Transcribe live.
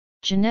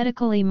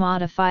Genetically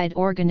modified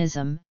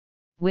organism,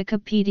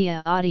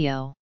 Wikipedia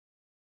audio.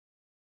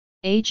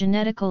 A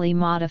genetically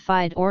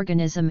modified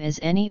organism is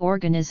any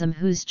organism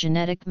whose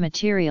genetic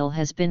material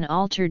has been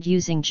altered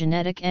using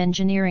genetic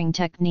engineering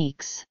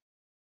techniques.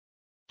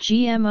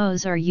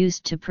 GMOs are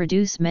used to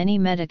produce many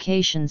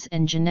medications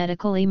and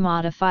genetically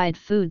modified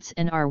foods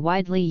and are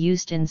widely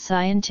used in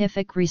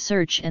scientific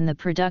research and the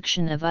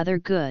production of other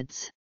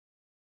goods.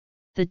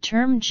 The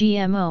term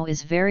GMO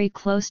is very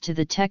close to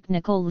the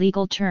technical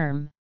legal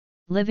term,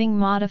 living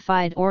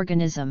modified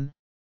organism,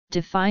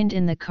 defined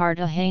in the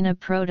Cartagena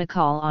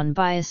Protocol on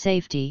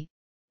Biosafety,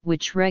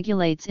 which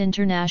regulates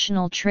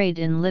international trade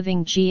in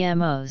living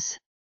GMOs.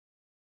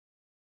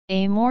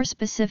 A more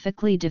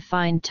specifically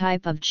defined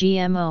type of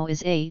GMO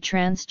is a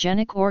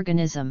transgenic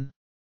organism.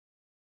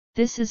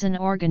 This is an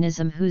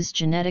organism whose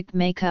genetic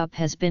makeup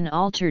has been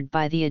altered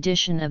by the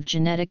addition of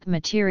genetic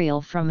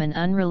material from an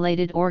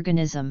unrelated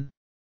organism.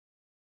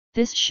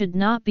 This should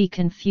not be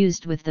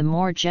confused with the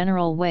more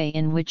general way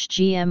in which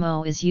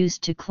GMO is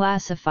used to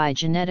classify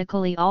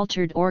genetically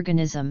altered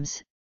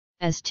organisms,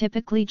 as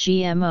typically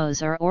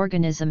GMOs are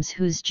organisms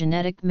whose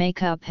genetic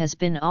makeup has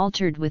been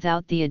altered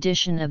without the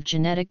addition of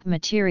genetic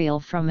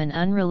material from an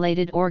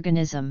unrelated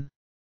organism.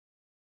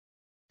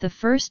 The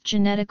first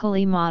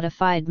genetically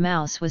modified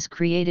mouse was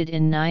created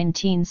in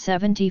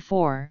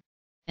 1974,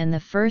 and the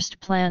first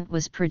plant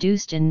was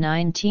produced in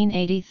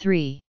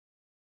 1983.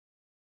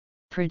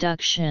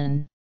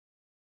 Production.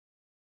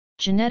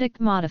 Genetic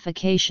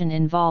modification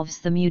involves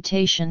the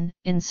mutation,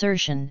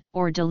 insertion,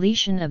 or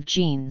deletion of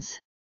genes.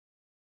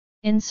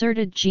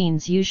 Inserted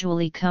genes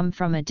usually come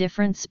from a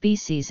different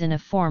species in a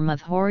form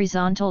of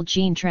horizontal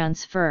gene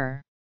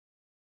transfer.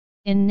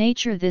 In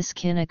nature, this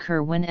can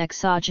occur when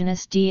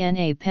exogenous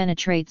DNA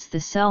penetrates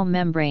the cell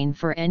membrane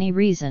for any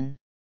reason.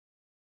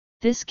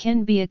 This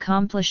can be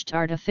accomplished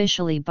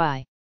artificially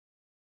by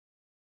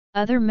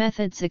other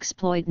methods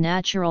exploit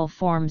natural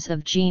forms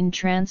of gene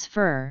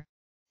transfer,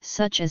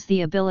 such as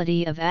the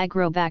ability of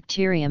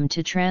agrobacterium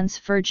to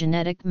transfer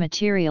genetic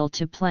material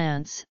to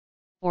plants,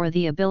 or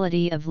the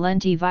ability of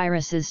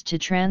lentiviruses to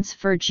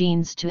transfer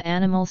genes to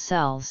animal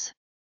cells.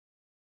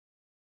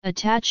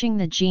 Attaching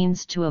the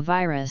genes to a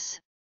virus,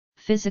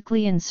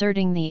 physically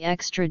inserting the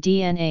extra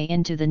DNA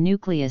into the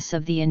nucleus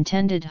of the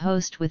intended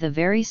host with a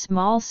very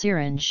small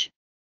syringe,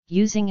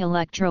 using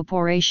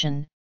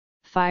electroporation,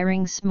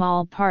 firing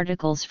small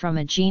particles from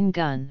a gene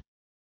gun.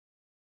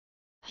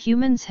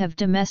 Humans have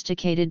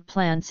domesticated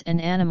plants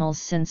and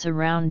animals since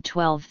around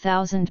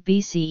 12,000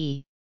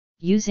 BCE,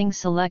 using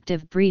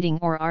selective breeding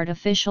or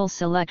artificial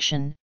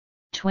selection.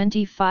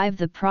 25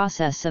 The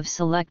process of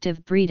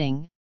selective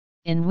breeding,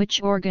 in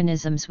which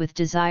organisms with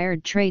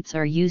desired traits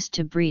are used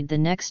to breed the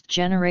next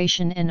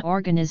generation and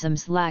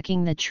organisms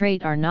lacking the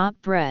trait are not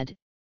bred,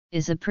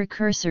 is a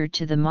precursor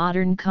to the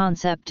modern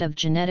concept of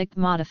genetic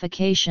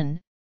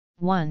modification.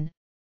 1.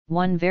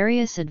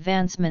 Various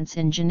advancements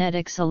in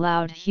genetics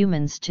allowed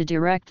humans to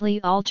directly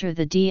alter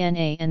the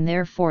DNA and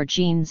therefore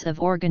genes of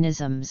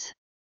organisms.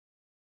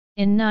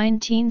 In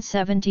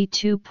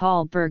 1972,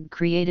 Paul Berg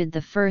created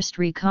the first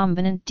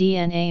recombinant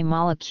DNA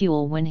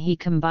molecule when he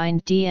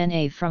combined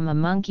DNA from a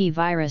monkey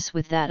virus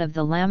with that of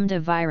the lambda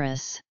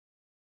virus.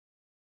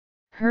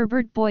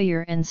 Herbert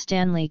Boyer and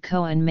Stanley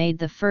Cohen made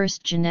the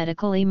first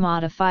genetically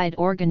modified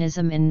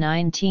organism in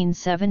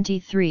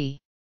 1973.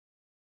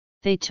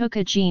 They took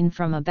a gene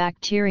from a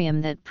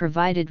bacterium that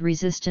provided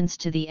resistance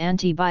to the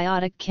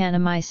antibiotic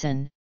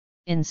kanamycin,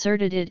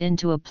 inserted it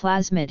into a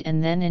plasmid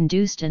and then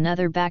induced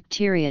another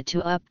bacteria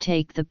to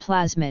uptake the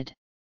plasmid.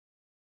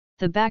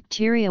 The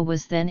bacteria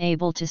was then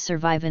able to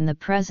survive in the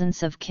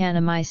presence of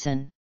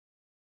kanamycin.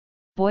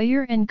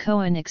 Boyer and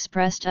Cohen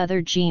expressed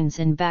other genes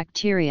in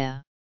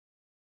bacteria.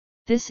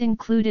 This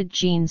included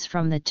genes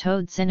from the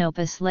toad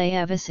Xenopus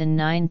laevis in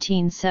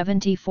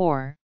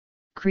 1974.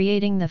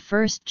 Creating the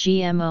first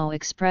GMO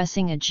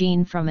expressing a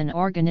gene from an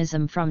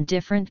organism from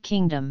different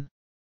kingdom.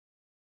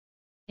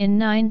 In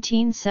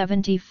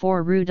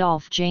 1974,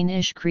 Rudolf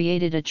Jaenisch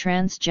created a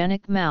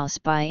transgenic mouse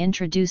by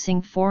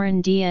introducing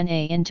foreign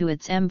DNA into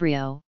its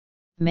embryo,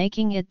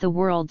 making it the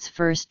world's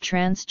first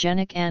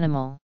transgenic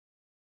animal.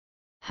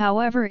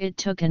 However, it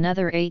took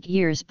another 8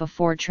 years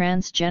before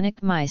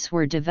transgenic mice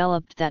were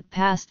developed that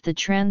passed the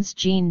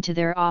transgene to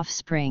their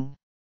offspring.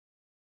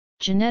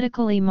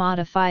 Genetically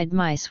modified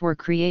mice were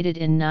created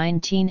in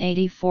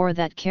 1984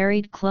 that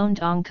carried cloned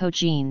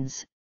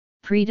oncogenes,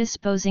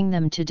 predisposing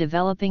them to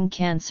developing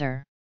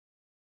cancer.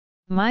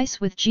 Mice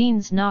with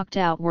genes knocked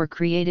out were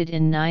created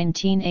in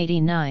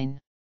 1989.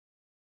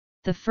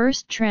 The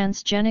first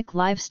transgenic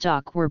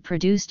livestock were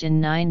produced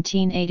in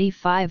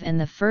 1985 and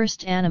the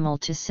first animal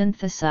to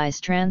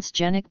synthesize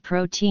transgenic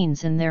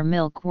proteins in their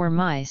milk were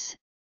mice,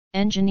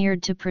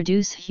 engineered to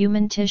produce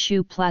human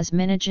tissue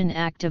plasminogen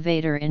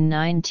activator in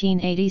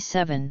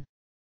 1987.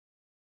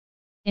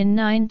 In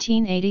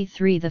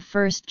 1983, the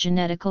first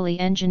genetically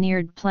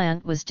engineered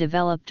plant was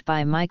developed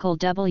by Michael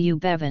W.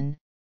 Bevan,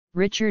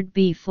 Richard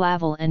B.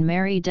 Flavel and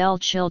Mary Dell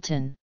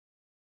Chilton.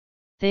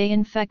 They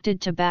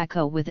infected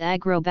tobacco with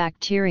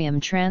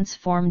agrobacterium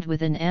transformed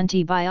with an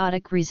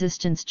antibiotic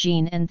resistance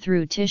gene, and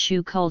through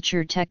tissue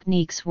culture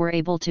techniques were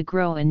able to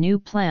grow a new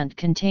plant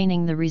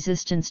containing the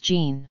resistance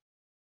gene.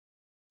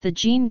 The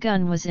gene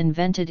gun was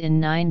invented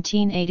in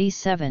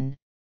 1987,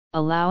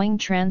 allowing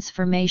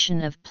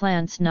transformation of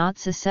plants not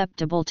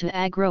susceptible to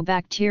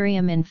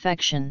agrobacterium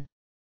infection.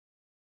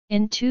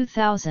 In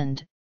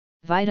 2000,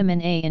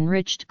 vitamin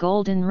A-enriched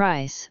golden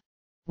rice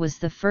was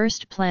the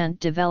first plant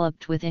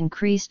developed with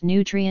increased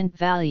nutrient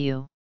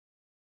value.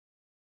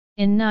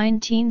 In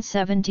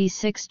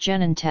 1976,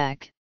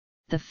 Genentech,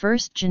 the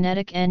first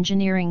genetic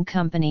engineering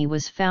company,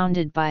 was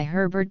founded by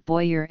Herbert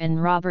Boyer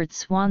and Robert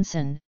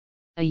Swanson.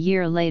 A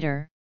year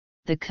later,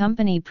 the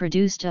company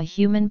produced a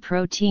human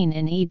protein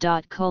in E.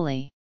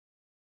 coli.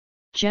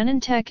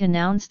 Genentech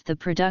announced the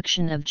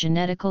production of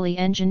genetically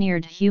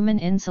engineered human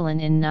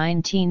insulin in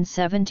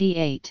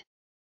 1978.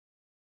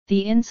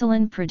 The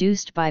insulin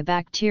produced by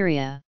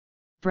bacteria,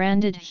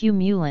 branded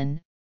Humulin,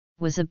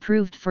 was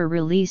approved for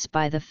release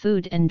by the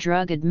Food and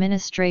Drug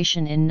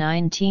Administration in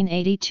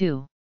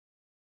 1982.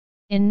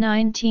 In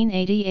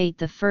 1988,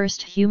 the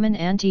first human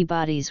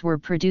antibodies were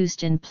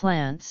produced in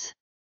plants.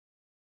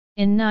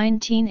 In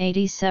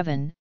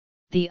 1987,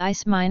 the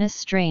ICE-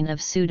 strain of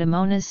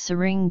Pseudomonas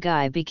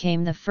syringae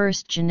became the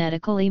first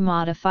genetically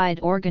modified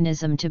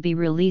organism to be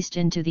released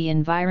into the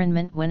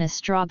environment when a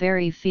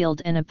strawberry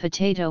field and a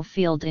potato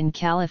field in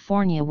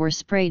California were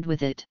sprayed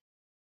with it.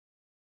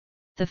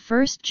 The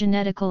first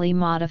genetically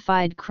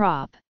modified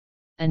crop,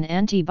 an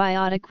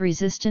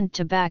antibiotic-resistant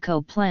tobacco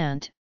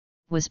plant,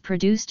 was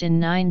produced in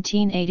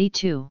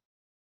 1982.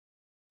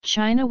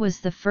 China was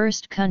the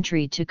first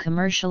country to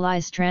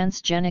commercialize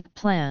transgenic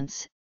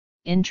plants,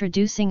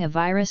 introducing a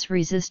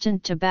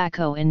virus-resistant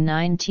tobacco in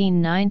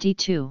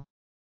 1992.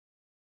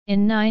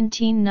 In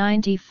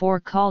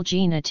 1994,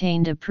 Colgene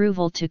attained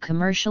approval to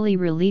commercially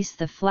release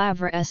the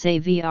Flavor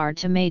Savr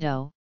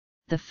tomato,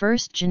 the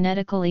first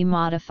genetically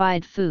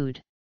modified food.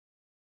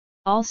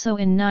 Also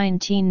in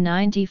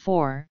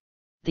 1994,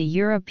 the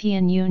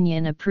European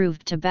Union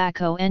approved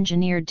tobacco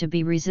engineered to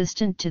be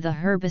resistant to the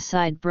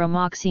herbicide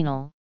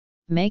bromoxynil,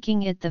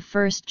 making it the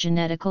first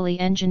genetically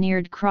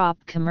engineered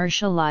crop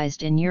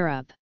commercialized in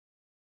Europe.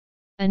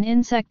 An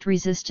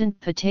insect-resistant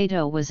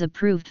potato was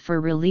approved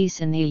for release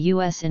in the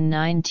US in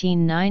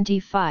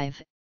 1995,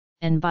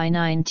 and by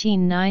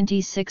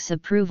 1996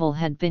 approval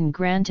had been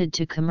granted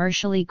to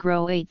commercially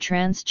grow 8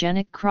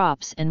 transgenic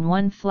crops and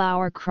 1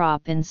 flower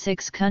crop in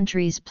 6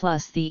 countries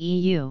plus the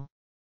EU.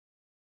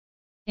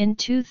 In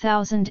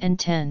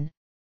 2010,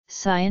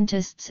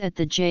 scientists at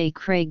the J.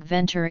 Craig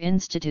Venter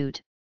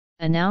Institute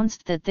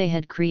announced that they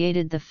had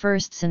created the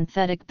first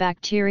synthetic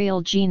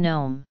bacterial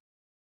genome.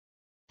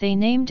 They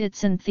named it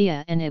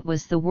Synthia, and it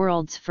was the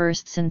world's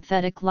first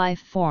synthetic life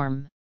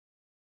form.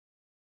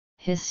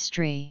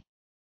 History.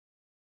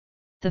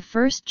 The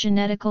first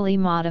genetically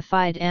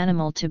modified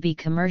animal to be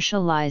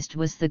commercialized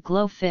was the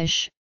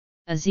glowfish,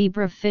 a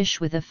zebrafish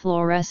with a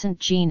fluorescent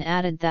gene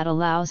added that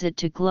allows it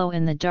to glow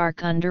in the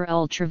dark under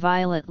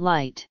ultraviolet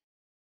light.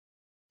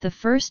 The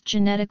first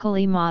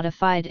genetically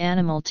modified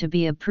animal to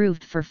be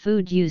approved for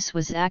food use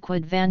was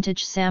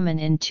Aquadvantage salmon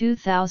in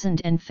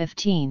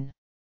 2015.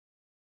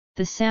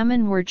 The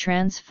salmon were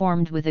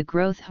transformed with a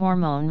growth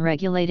hormone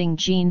regulating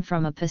gene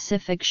from a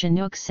Pacific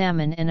Chinook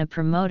salmon and a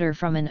promoter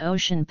from an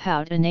ocean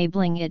pout,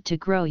 enabling it to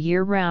grow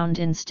year-round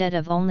instead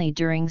of only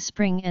during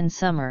spring and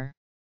summer.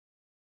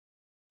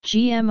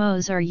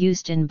 GMOs are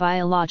used in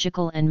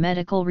biological and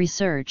medical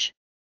research,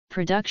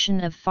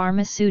 production of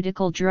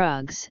pharmaceutical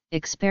drugs,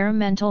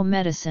 experimental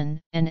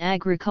medicine, and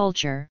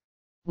agriculture,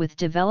 with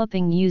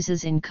developing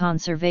uses in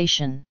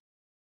conservation.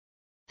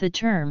 The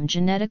term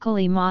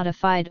genetically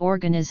modified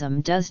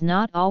organism does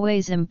not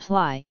always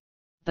imply,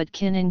 but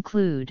can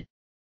include,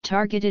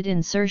 targeted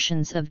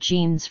insertions of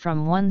genes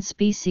from one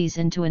species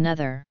into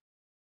another.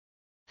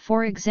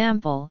 For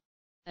example,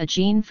 a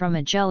gene from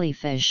a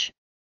jellyfish,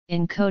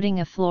 encoding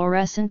a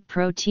fluorescent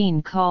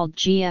protein called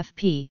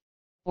GFP,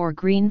 or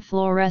green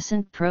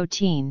fluorescent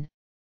protein,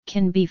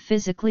 can be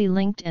physically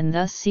linked and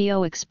thus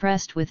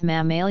co-expressed with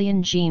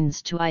mammalian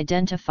genes to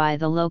identify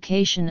the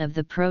location of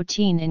the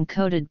protein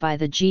encoded by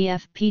the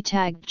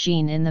GFP-tagged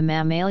gene in the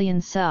mammalian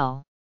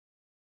cell.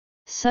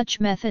 Such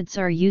methods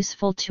are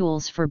useful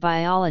tools for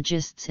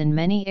biologists in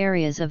many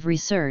areas of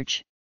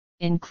research,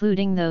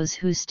 including those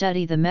who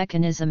study the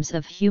mechanisms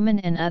of human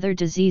and other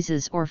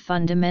diseases or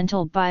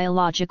fundamental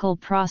biological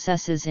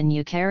processes in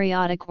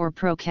eukaryotic or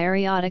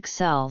prokaryotic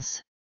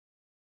cells.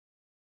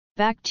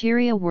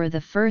 Bacteria were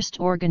the first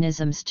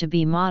organisms to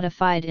be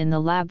modified in the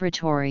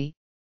laboratory,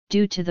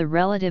 due to the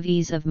relative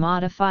ease of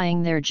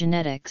modifying their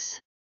genetics.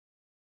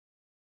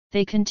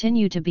 They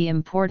continue to be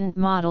important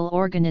model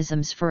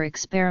organisms for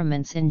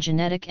experiments in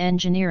genetic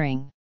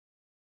engineering.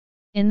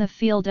 In the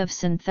field of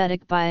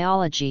synthetic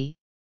biology,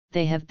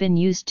 they have been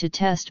used to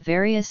test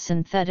various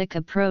synthetic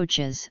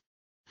approaches,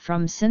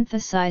 from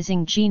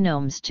synthesizing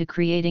genomes to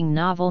creating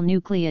novel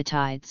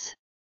nucleotides.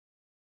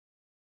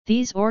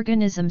 These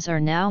organisms are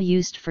now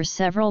used for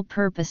several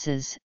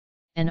purposes,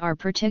 and are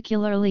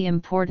particularly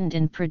important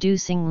in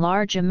producing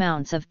large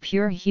amounts of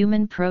pure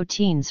human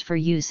proteins for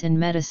use in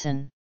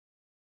medicine.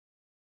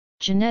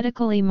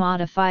 Genetically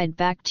modified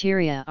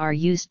bacteria are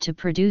used to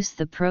produce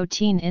the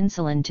protein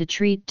insulin to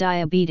treat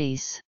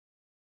diabetes.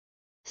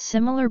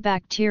 Similar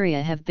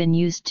bacteria have been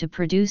used to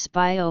produce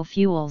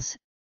biofuels,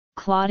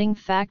 clotting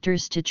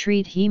factors to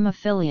treat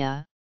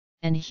hemophilia,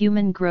 and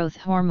human growth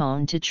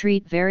hormone to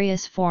treat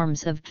various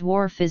forms of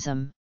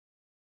dwarfism.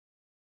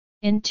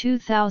 In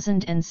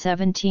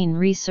 2017,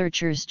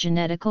 researchers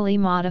genetically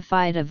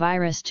modified a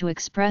virus to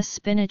express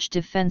spinach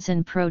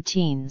defensin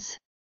proteins.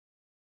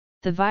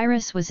 The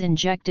virus was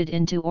injected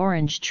into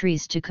orange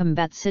trees to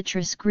combat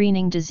citrus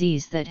greening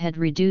disease that had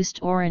reduced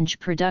orange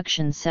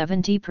production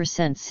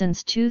 70%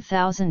 since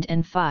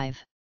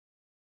 2005.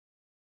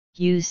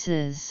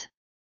 Uses: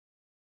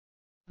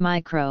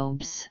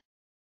 microbes.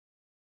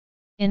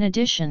 In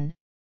addition,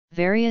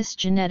 various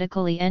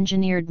genetically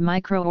engineered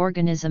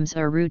microorganisms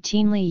are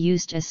routinely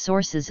used as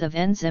sources of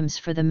enzymes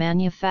for the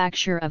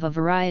manufacture of a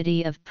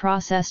variety of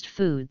processed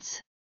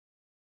foods.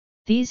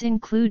 These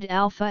include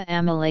alpha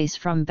amylase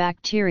from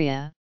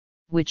bacteria,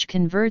 which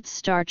converts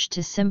starch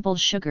to simple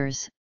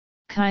sugars,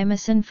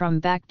 chymosin from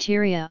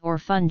bacteria or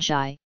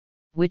fungi,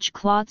 which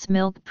clots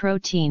milk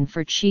protein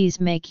for cheese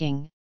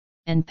making,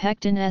 and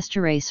pectin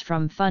esterase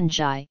from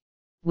fungi,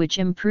 which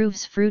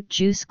improves fruit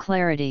juice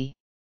clarity.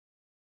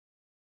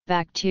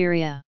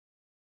 Bacteria.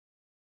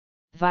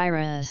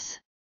 Virus.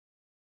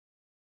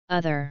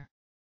 Other.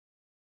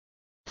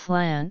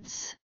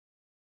 Plants.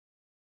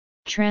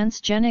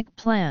 Transgenic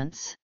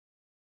plants.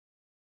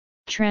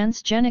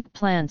 Transgenic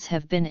plants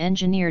have been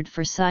engineered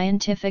for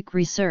scientific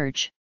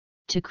research,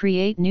 to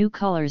create new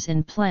colors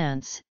in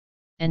plants,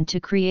 and to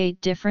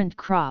create different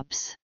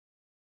crops.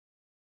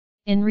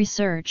 In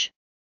research,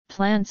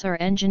 plants are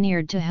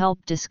engineered to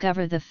help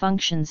discover the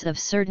functions of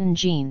certain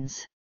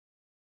genes.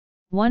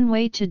 One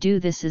way to do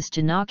this is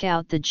to knock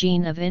out the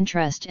gene of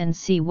interest and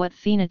see what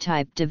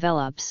phenotype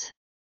develops.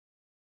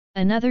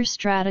 Another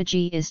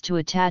strategy is to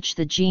attach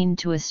the gene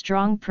to a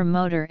strong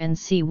promoter and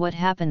see what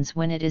happens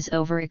when it is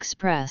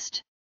overexpressed.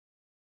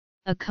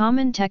 A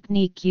common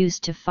technique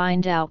used to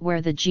find out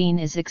where the gene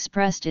is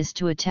expressed is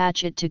to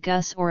attach it to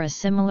GUS or a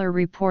similar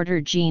reporter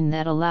gene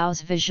that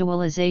allows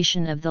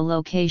visualization of the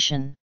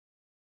location.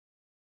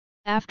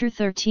 After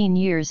 13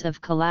 years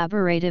of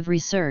collaborative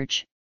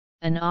research,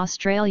 an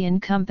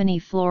Australian company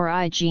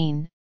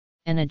Florigene,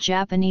 and a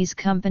Japanese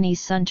company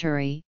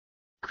Suntory,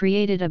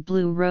 created a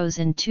blue rose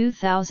in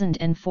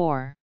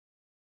 2004.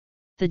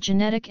 The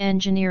genetic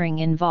engineering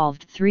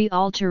involved 3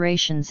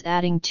 alterations,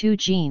 adding 2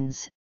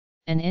 genes,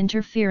 and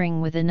interfering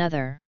with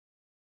another.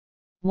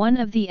 One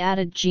of the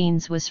added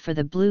genes was for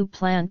the blue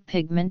plant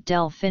pigment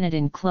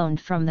delphinidin cloned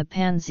from the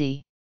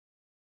pansy.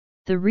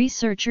 The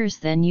researchers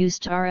then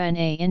used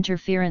RNA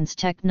interference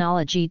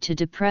technology to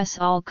depress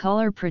all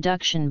color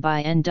production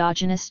by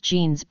endogenous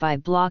genes by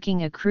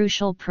blocking a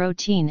crucial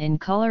protein in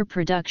color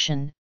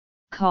production,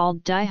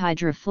 called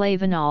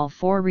dihydroflavanol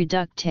 4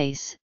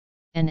 reductase,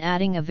 and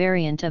adding a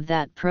variant of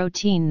that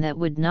protein that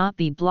would not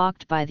be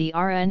blocked by the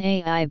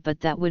RNAi but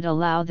that would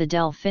allow the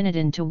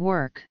delphinidin to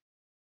work.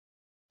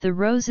 The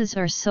roses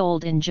are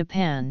sold in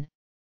Japan,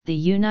 the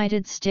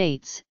United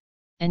States,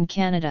 and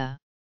Canada.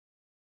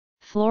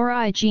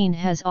 Florigene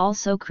has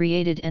also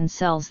created and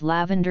sells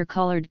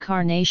lavender-colored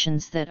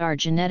carnations that are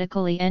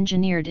genetically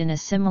engineered in a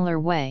similar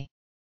way.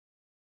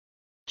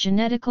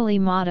 Genetically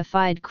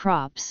modified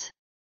crops.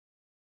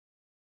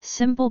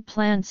 Simple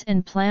plants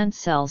and plant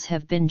cells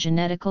have been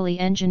genetically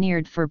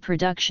engineered for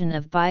production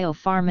of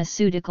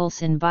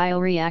biopharmaceuticals in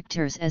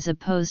bioreactors as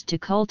opposed to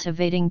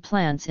cultivating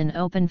plants in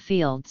open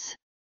fields.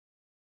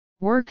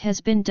 Work has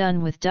been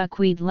done with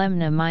duckweed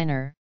Lemna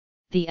minor,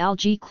 the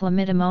algae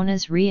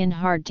Chlamydomonas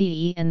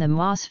reinhardtii and the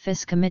moss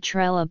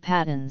Physcomitrella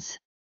patens.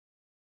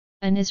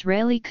 An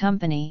Israeli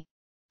company,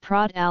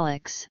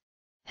 ProdAlex,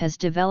 has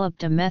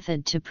developed a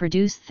method to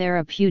produce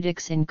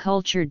therapeutics in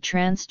cultured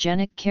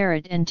transgenic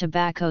carrot and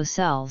tobacco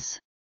cells.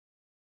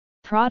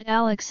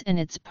 ProdAlex and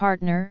its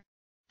partner,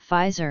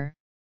 Pfizer,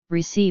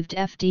 received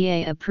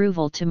FDA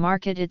approval to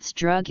market its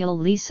drug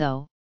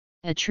Liso,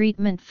 a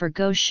treatment for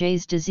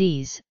Gaucher's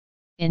disease,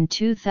 in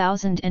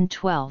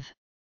 2012.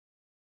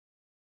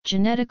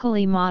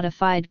 Genetically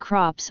modified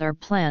crops are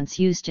plants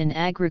used in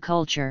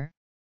agriculture,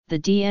 the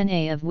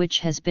DNA of which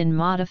has been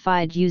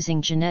modified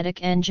using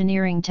genetic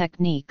engineering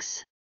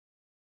techniques.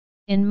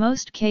 In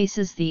most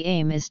cases, the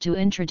aim is to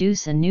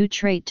introduce a new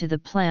trait to the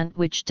plant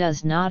which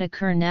does not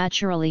occur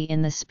naturally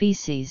in the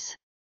species.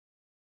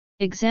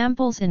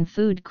 Examples in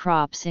food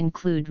crops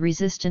include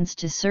resistance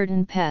to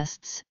certain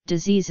pests,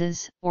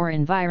 diseases, or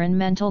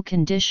environmental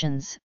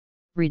conditions,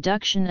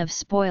 reduction of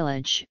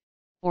spoilage,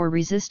 or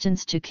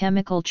resistance to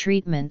chemical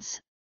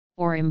treatments,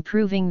 or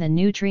improving the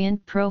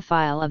nutrient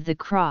profile of the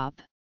crop.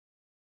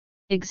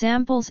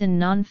 Examples in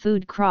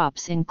non-food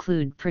crops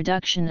include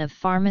production of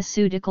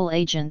pharmaceutical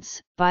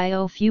agents,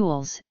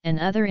 biofuels, and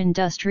other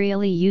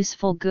industrially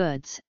useful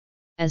goods,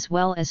 as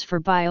well as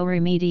for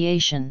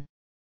bioremediation.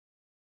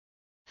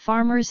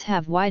 Farmers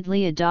have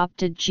widely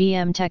adopted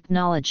GM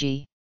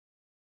technology.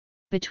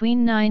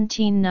 Between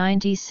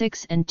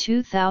 1996 and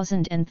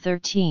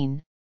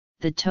 2013,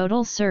 the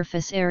total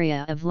surface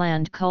area of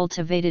land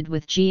cultivated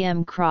with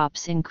GM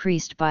crops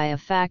increased by a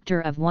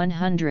factor of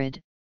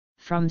 100,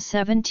 from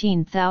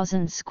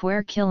 17,000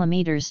 square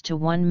kilometers to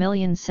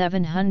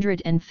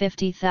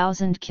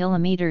 1,750,000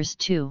 kilometers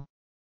to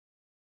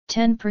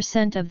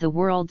 10% of the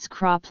world's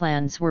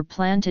croplands were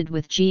planted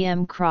with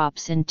GM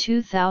crops in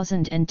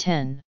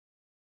 2010.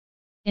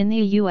 In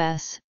the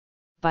U.S.,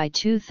 by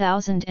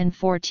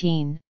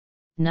 2014,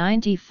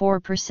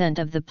 94%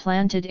 of the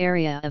planted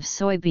area of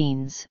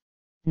soybeans,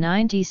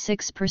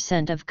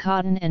 96% of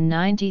cotton and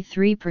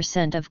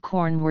 93% of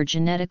corn were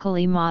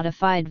genetically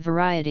modified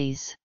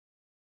varieties.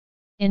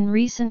 In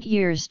recent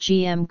years,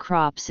 GM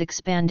crops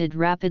expanded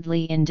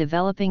rapidly in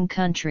developing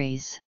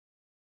countries.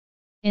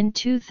 In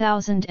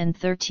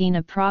 2013,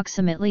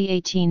 approximately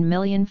 18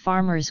 million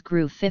farmers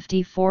grew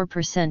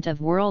 54% of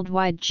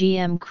worldwide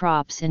GM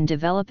crops in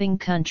developing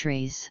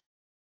countries.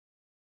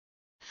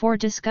 For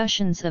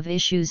discussions of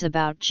issues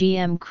about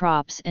GM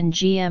crops and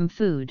GM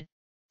food,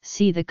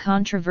 see the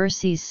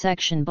controversies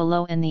section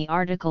below and the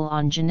article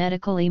on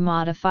genetically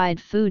modified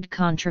food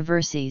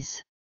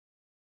controversies.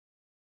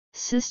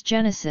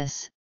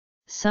 Cisgenesis,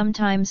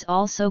 sometimes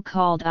also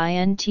called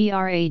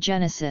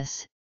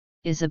intragenesis,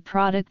 is a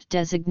product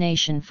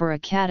designation for a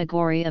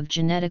category of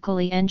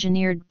genetically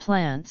engineered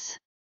plants.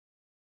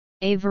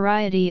 A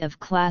variety of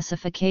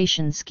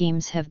classification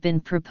schemes have been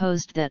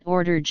proposed that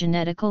order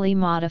genetically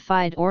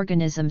modified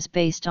organisms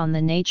based on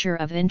the nature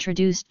of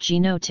introduced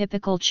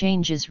genotypical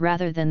changes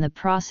rather than the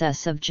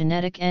process of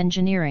genetic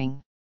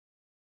engineering.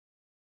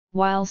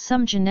 While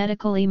some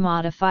genetically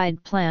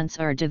modified plants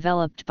are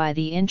developed by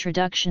the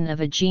introduction of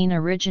a gene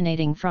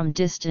originating from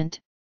distant,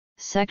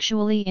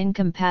 sexually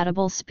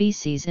incompatible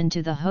species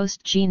into the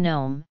host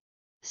genome,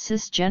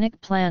 cisgenic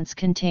plants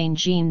contain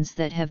genes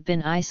that have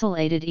been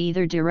isolated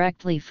either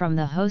directly from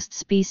the host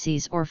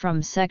species or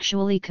from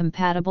sexually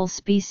compatible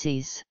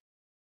species.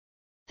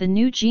 The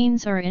new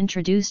genes are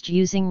introduced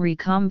using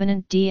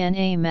recombinant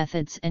DNA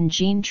methods and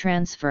gene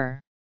transfer.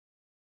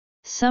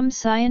 Some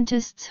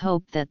scientists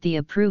hope that the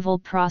approval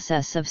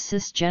process of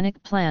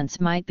cisgenic plants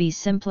might be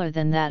simpler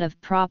than that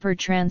of proper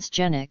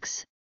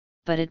transgenics,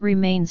 but it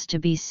remains to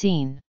be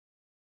seen.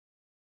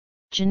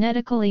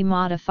 Genetically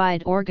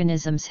modified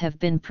organisms have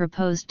been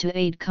proposed to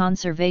aid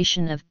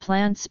conservation of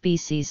plant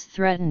species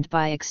threatened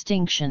by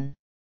extinction.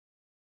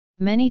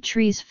 Many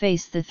trees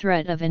face the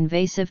threat of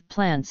invasive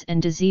plants and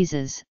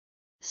diseases,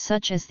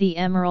 such as the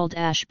emerald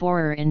ash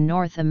borer in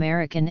North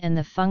America and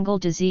the fungal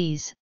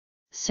disease,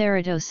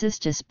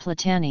 Ceratocystis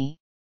platani,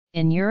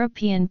 in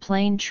European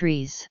plane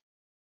trees.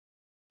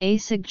 A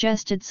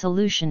suggested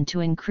solution to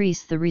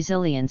increase the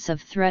resilience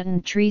of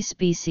threatened tree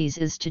species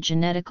is to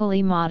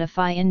genetically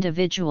modify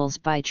individuals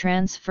by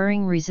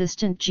transferring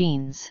resistant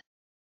genes.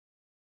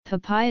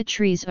 Papaya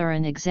trees are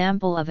an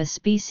example of a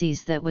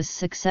species that was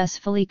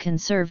successfully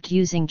conserved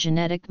using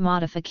genetic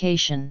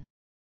modification.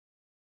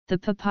 The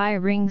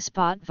papaya ring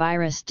spot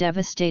virus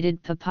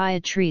devastated papaya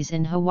trees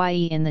in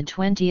Hawaii in the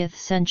 20th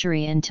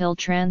century until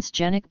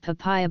transgenic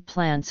papaya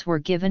plants were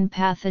given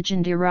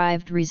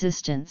pathogen-derived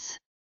resistance.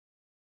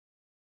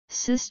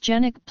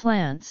 Cisgenic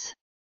plants.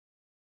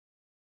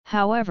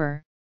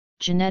 However,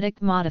 genetic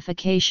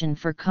modification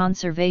for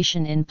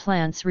conservation in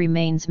plants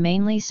remains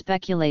mainly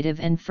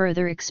speculative and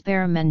further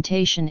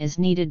experimentation is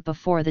needed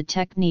before the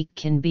technique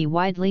can be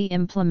widely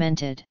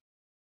implemented.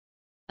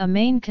 A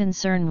main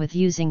concern with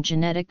using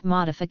genetic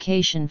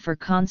modification for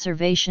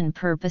conservation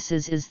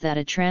purposes is that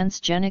a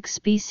transgenic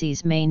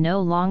species may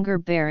no longer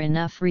bear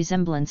enough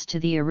resemblance to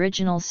the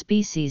original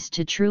species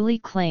to truly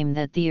claim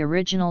that the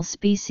original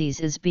species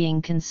is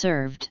being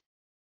conserved.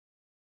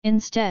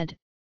 Instead,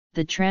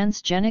 the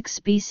transgenic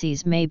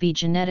species may be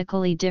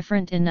genetically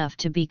different enough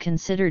to be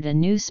considered a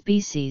new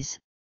species,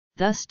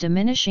 thus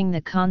diminishing the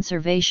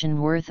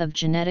conservation worth of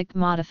genetic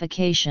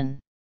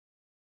modification.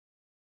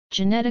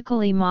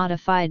 Genetically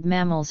modified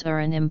mammals are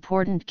an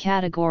important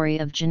category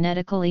of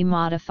genetically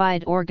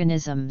modified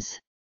organisms.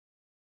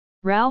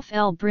 Ralph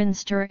L.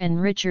 Brinster and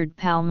Richard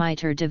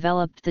Palmiter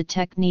developed the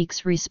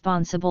techniques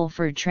responsible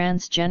for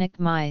transgenic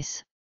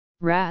mice,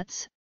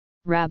 rats,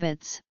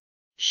 rabbits,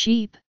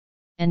 sheep,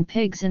 and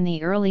pigs in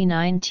the early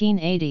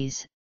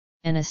 1980s,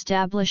 and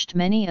established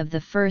many of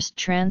the first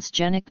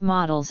transgenic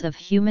models of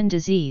human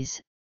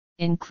disease,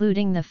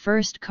 including the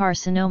first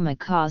carcinoma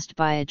caused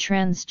by a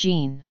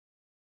transgene.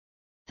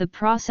 The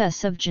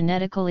process of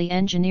genetically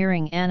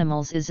engineering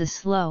animals is a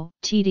slow,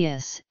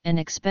 tedious, and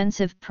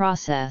expensive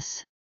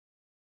process.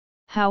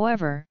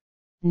 However,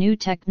 new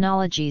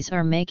technologies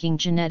are making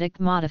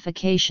genetic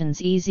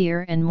modifications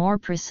easier and more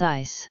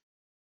precise.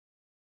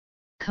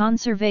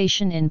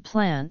 Conservation in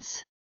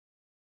plants.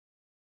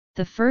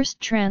 The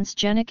first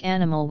transgenic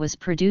animal was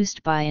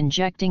produced by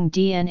injecting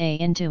DNA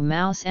into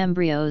mouse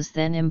embryos,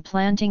 then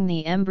implanting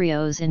the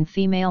embryos in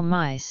female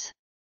mice.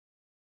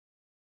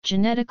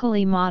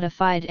 Genetically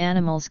modified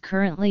animals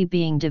currently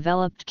being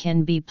developed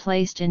can be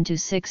placed into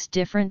 6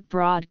 different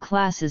broad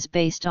classes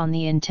based on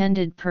the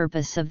intended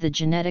purpose of the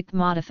genetic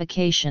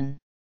modification.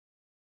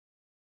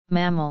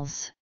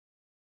 Mammals.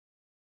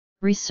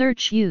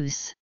 Research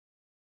use.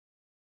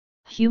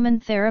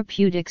 Human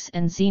therapeutics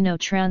and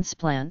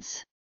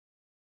xenotransplants.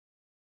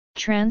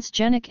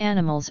 Transgenic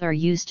animals are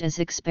used as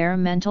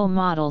experimental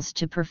models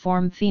to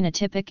perform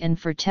phenotypic and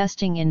for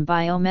testing in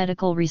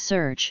biomedical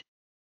research.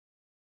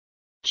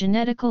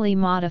 Genetically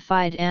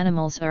modified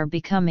animals are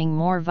becoming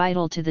more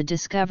vital to the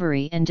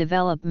discovery and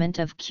development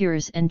of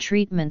cures and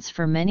treatments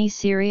for many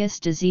serious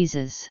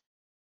diseases.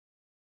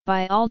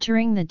 By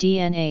altering the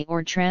DNA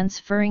or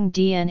transferring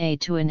DNA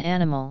to an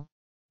animal,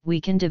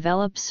 we can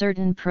develop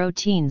certain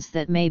proteins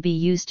that may be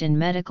used in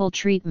medical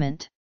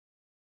treatment.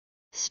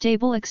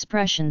 Stable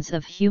expressions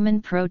of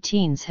human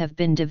proteins have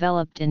been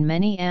developed in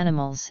many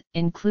animals,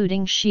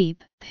 including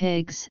sheep,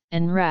 pigs,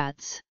 and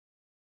rats.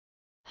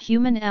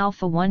 Human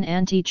alpha-1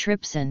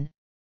 antitrypsin,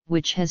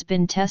 which has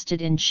been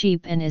tested in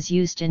sheep and is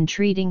used in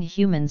treating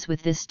humans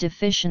with this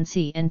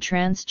deficiency, and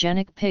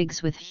transgenic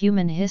pigs with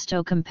human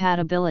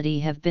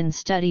histocompatibility have been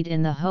studied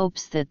in the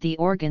hopes that the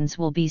organs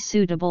will be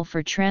suitable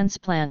for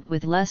transplant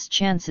with less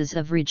chances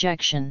of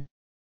rejection.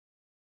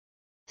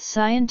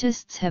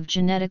 Scientists have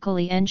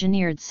genetically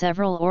engineered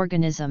several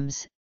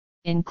organisms,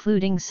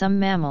 including some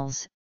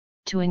mammals,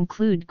 to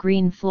include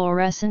green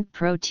fluorescent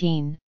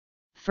protein,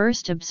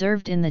 first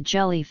observed in the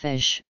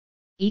jellyfish,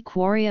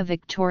 Equoria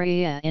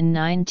victoria in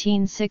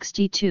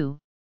 1962,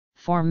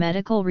 for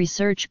medical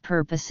research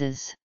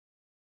purposes.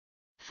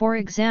 For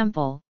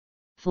example,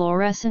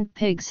 fluorescent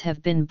pigs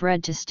have been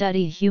bred to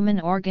study human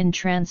organ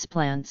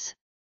transplants,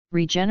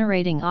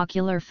 regenerating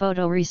ocular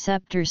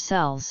photoreceptor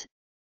cells,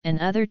 and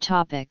other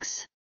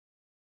topics.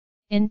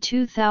 In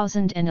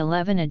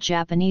 2011, a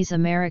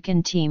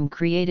Japanese-American team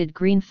created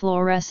green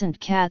fluorescent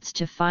cats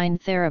to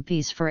find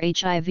therapies for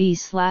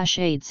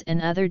HIV/AIDS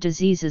and other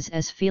diseases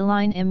as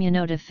feline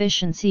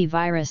immunodeficiency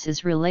virus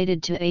is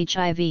related to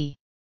HIV.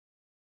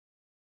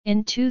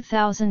 In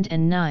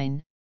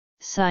 2009,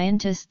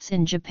 scientists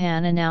in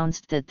Japan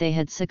announced that they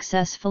had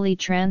successfully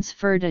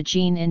transferred a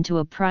gene into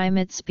a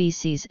primate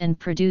species and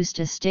produced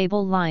a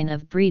stable line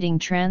of breeding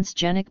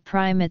transgenic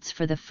primates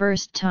for the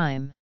first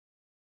time.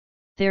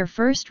 Their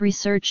first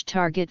research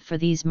target for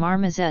these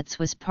marmosets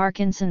was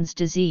Parkinson's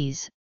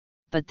disease,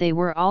 but they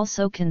were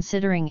also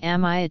considering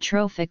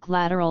amyotrophic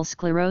lateral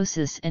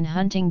sclerosis and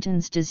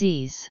Huntington's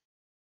disease.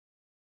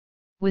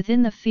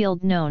 Within the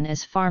field known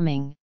as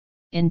farming,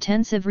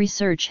 intensive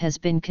research has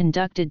been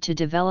conducted to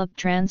develop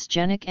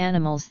transgenic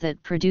animals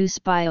that produce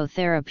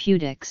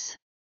biotherapeutics.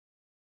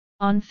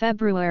 On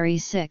February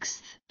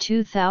 6,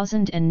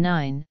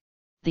 2009,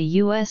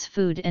 the U.S.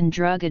 Food and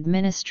Drug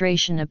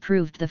Administration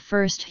approved the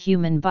first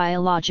human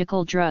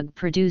biological drug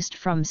produced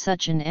from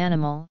such an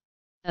animal,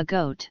 a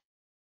goat.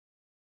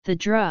 The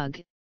drug,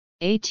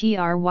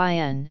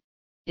 atryn,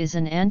 is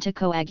an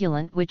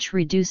anticoagulant which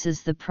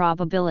reduces the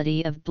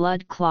probability of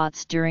blood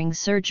clots during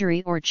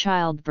surgery or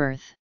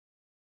childbirth.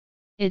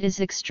 It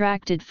is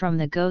extracted from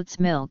the goat's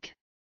milk.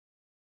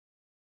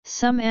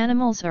 Some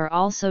animals are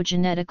also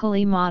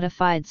genetically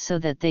modified so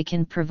that they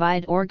can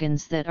provide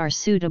organs that are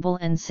suitable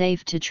and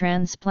safe to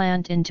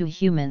transplant into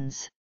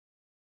humans.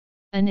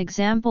 An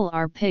example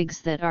are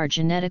pigs that are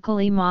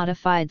genetically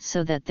modified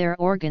so that their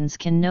organs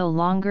can no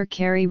longer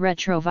carry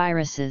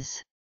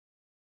retroviruses.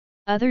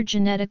 Other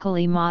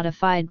genetically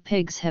modified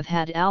pigs have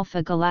had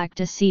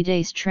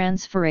alpha-galactosidase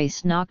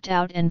transferase knocked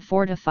out and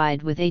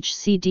fortified with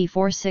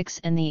HCD46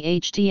 and the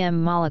HDM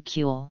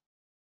molecule.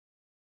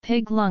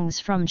 Pig lungs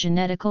from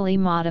genetically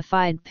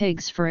modified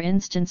pigs, for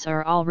instance,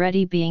 are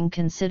already being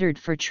considered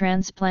for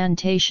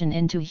transplantation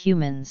into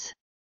humans.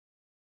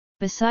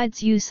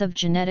 Besides use of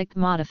genetic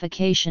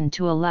modification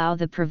to allow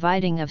the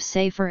providing of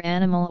safer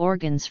animal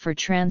organs for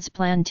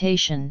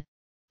transplantation,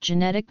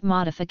 genetic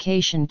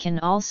modification can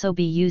also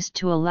be used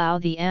to allow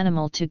the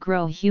animal to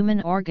grow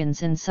human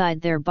organs inside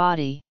their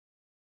body.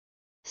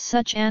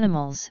 Such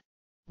animals,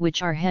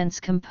 which are hence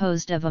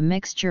composed of a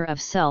mixture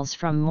of cells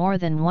from more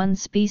than one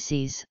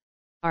species,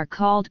 are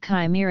called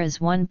chimeras.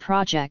 One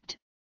project,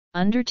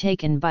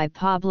 undertaken by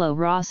Pablo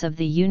Ross of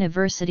the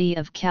University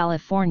of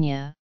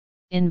California,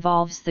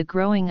 involves the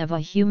growing of a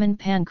human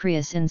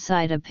pancreas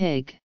inside a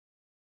pig.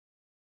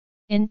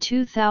 In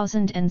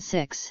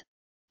 2006,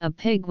 a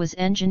pig was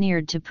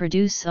engineered to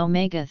produce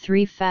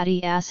omega-3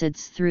 fatty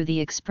acids through the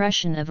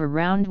expression of a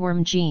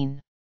roundworm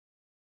gene.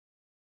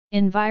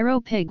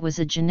 EnviroPig was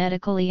a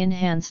genetically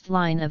enhanced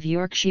line of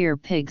Yorkshire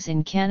pigs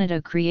in Canada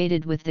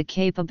created with the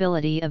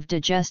capability of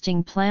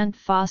digesting plant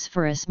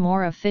phosphorus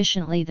more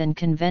efficiently than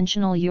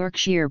conventional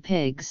Yorkshire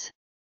pigs.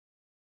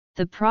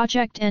 The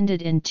project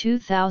ended in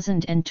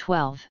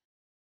 2012.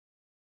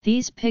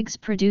 These pigs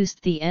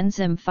produced the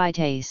enzyme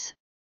phytase,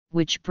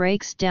 which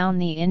breaks down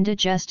the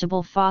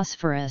indigestible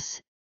phosphorus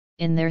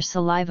in their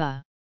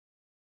saliva.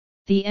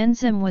 The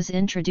enzyme was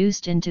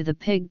introduced into the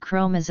pig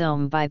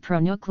chromosome by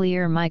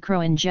pronuclear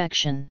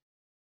microinjection.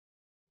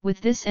 With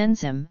this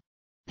enzyme,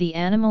 the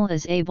animal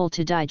is able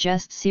to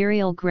digest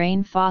cereal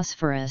grain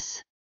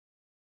phosphorus.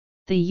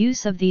 The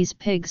use of these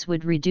pigs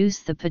would reduce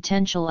the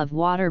potential of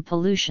water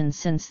pollution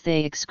since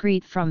they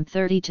excrete from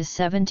 30 to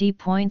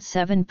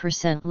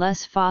 70.7%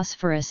 less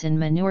phosphorus in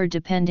manure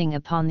depending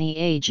upon the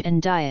age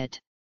and diet.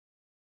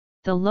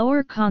 The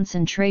lower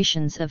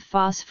concentrations of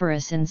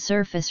phosphorus in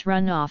surface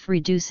runoff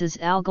reduces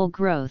algal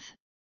growth,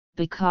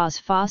 because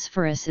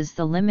phosphorus is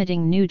the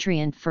limiting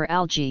nutrient for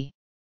algae.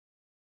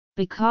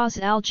 Because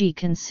algae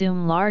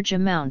consume large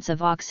amounts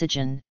of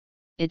oxygen,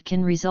 it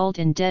can result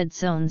in dead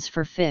zones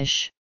for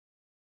fish.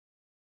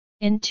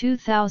 In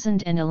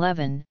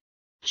 2011,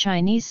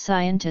 Chinese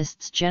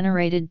scientists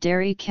generated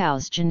dairy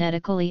cows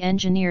genetically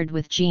engineered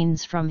with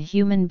genes from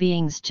human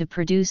beings to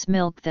produce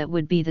milk that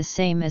would be the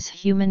same as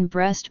human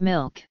breast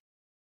milk.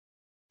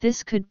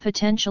 This could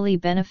potentially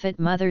benefit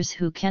mothers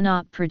who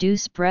cannot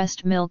produce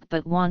breast milk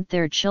but want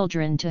their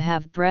children to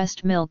have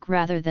breast milk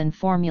rather than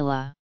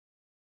formula.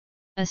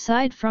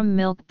 Aside from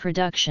milk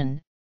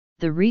production,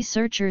 the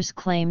researchers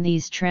claim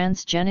these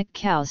transgenic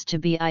cows to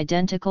be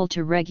identical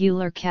to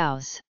regular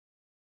cows.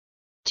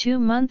 2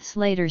 months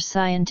later,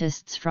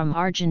 scientists from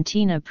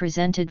Argentina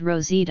presented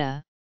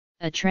Rosita,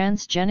 a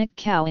transgenic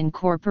cow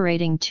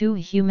incorporating 2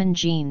 human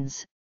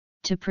genes,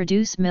 to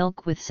produce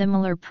milk with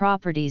similar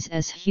properties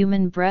as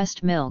human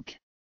breast milk.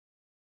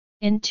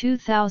 In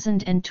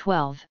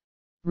 2012,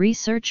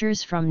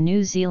 researchers from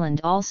New Zealand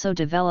also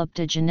developed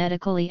a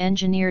genetically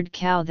engineered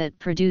cow that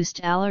produced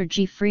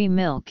allergy-free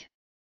milk.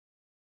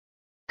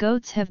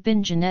 Goats have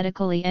been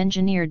genetically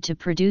engineered to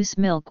produce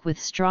milk with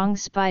strong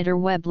spider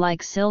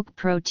web-like silk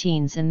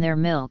proteins in their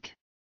milk.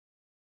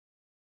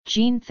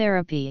 Gene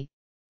therapy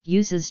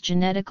uses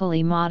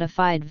genetically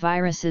modified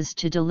viruses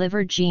to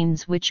deliver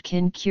genes which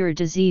can cure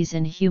disease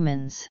in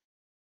humans.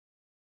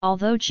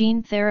 Although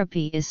gene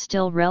therapy is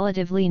still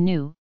relatively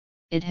new,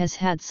 it has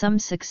had some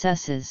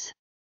successes.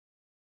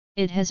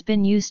 It has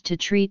been used to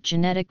treat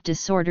genetic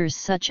disorders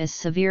such as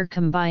severe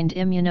combined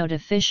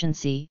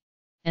immunodeficiency,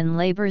 and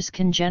Leber's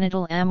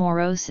congenital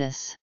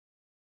amaurosis.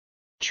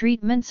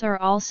 Treatments are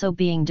also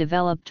being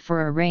developed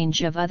for a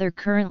range of other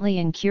currently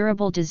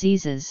incurable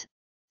diseases,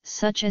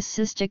 such as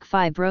cystic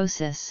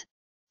fibrosis,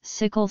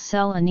 sickle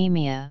cell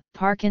anemia,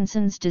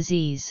 Parkinson's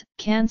disease,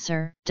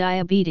 cancer,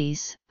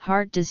 diabetes,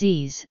 heart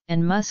disease,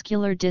 and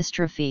muscular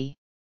dystrophy.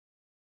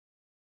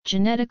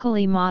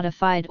 Genetically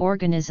modified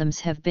organisms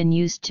have been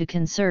used to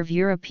conserve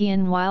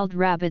European wild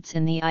rabbits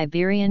in the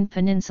Iberian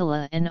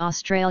Peninsula and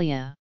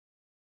Australia.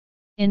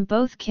 In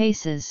both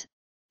cases,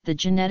 the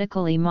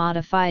genetically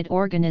modified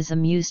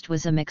organism used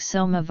was a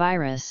myxoma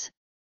virus,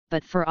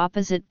 but for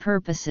opposite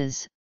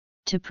purposes,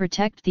 to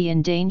protect the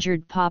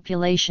endangered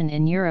population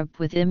in Europe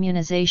with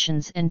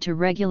immunizations and to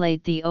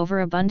regulate the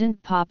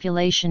overabundant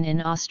population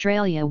in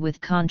Australia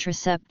with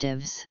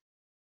contraceptives.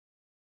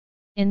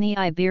 In the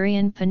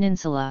Iberian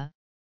Peninsula,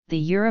 the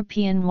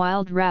European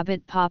wild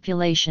rabbit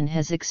population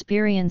has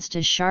experienced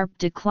a sharp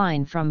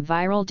decline from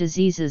viral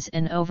diseases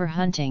and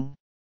overhunting.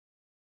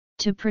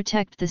 To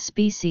protect the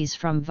species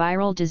from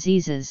viral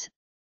diseases,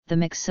 the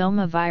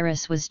myxoma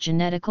virus was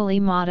genetically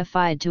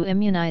modified to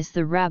immunize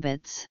the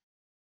rabbits.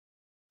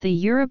 The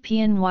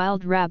European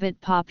wild rabbit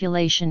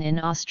population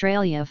in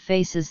Australia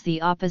faces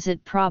the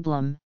opposite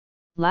problem.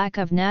 Lack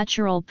of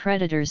natural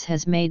predators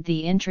has made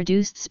the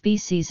introduced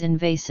species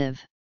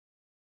invasive.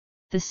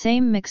 The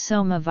same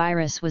myxoma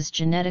virus was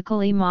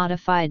genetically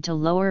modified to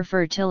lower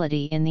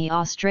fertility in the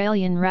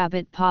Australian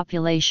rabbit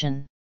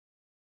population.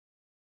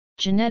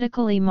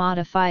 Genetically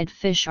modified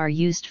fish are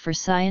used for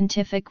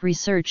scientific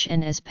research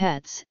and as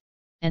pets,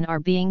 and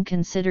are being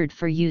considered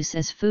for use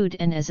as food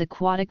and as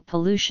aquatic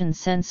pollution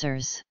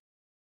sensors.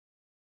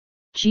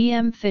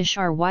 GM fish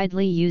are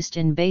widely used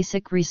in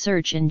basic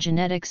research in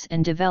genetics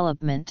and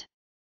development.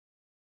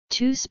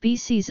 2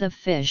 species of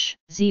fish,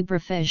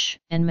 zebrafish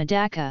and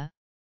medaka,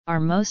 are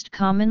most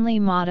commonly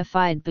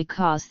modified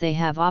because they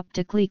have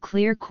optically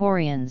clear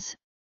chorions,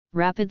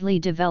 rapidly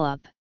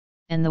develop,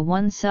 and the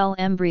one-cell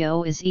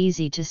embryo is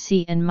easy to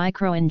see and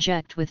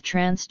microinject with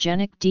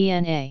transgenic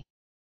DNA.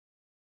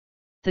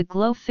 The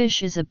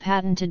glowfish is a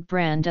patented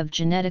brand of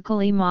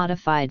genetically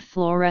modified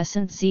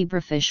fluorescent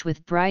zebrafish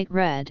with bright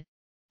red,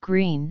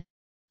 green,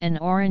 and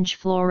orange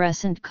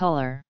fluorescent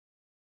color.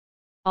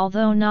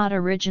 Although not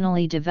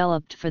originally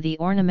developed for the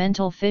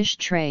ornamental fish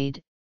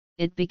trade,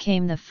 it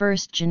became the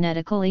first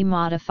genetically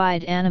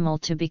modified animal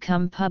to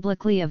become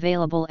publicly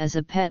available as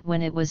a pet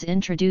when it was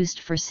introduced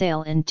for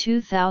sale in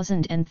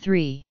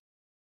 2003.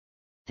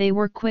 They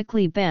were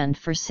quickly banned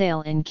for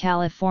sale in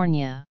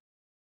California.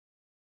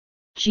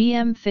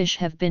 GM fish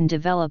have been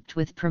developed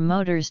with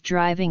promoters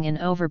driving an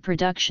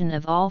overproduction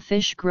of all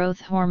fish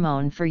growth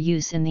hormone for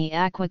use in the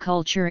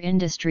aquaculture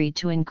industry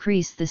to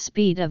increase the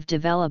speed of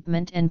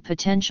development and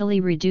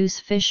potentially reduce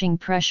fishing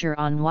pressure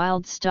on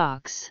wild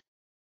stocks.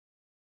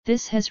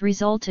 This has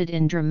resulted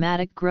in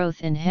dramatic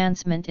growth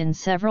enhancement in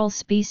several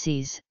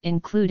species,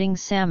 including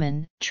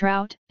salmon,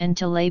 trout, and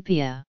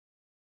tilapia.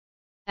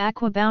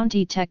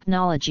 Aquabounty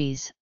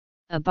Technologies,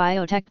 a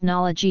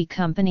biotechnology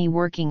company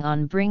working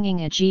on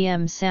bringing a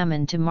GM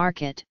salmon to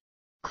market,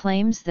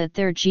 claims that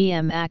their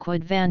GM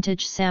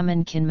AquaAdvantage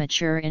salmon can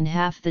mature in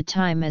half the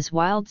time as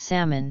wild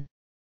salmon.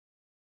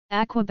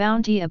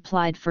 AquaBounty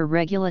applied for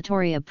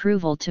regulatory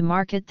approval to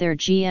market their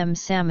GM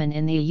salmon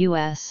in the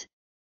U.S.,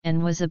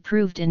 and was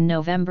approved in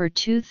November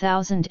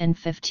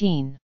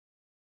 2015.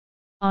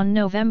 On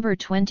November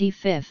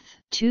 25,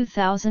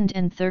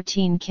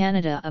 2013,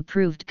 Canada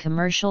approved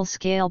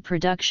commercial-scale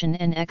production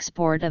and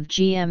export of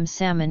GM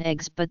salmon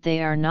eggs, but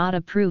they are not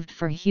approved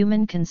for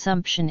human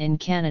consumption in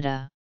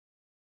Canada.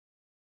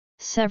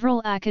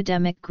 Several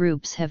academic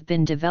groups have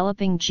been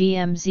developing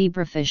GM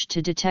zebrafish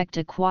to detect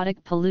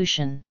aquatic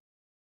pollution.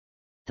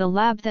 The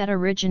lab that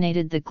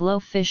originated the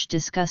glowfish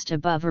discussed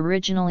above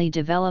originally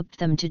developed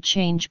them to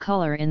change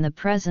color in the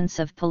presence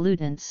of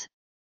pollutants,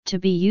 to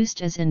be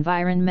used as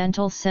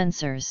environmental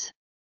sensors.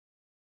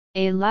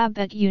 A lab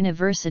at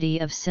University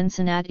of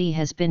Cincinnati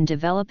has been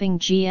developing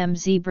GM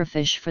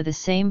zebrafish for the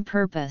same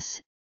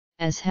purpose,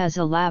 as has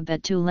a lab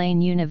at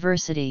Tulane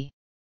University.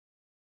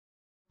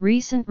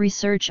 Recent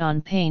research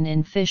on pain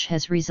in fish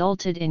has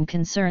resulted in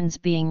concerns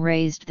being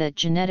raised that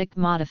genetic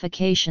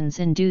modifications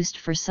induced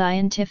for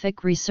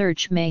scientific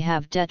research may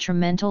have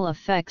detrimental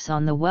effects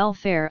on the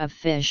welfare of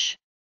fish.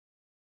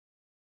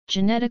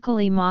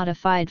 Genetically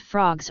modified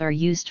frogs are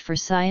used for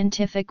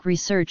scientific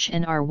research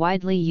and are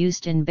widely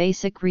used in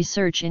basic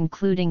research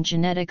including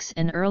genetics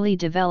and early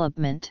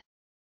development.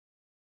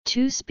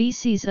 Two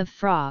species of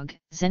frog,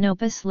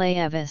 Xenopus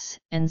laevis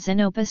and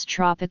Xenopus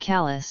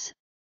tropicalis,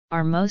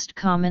 are most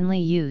commonly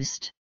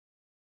used.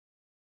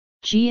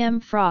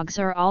 GM frogs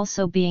are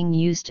also being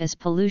used as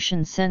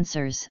pollution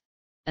sensors,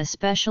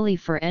 especially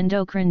for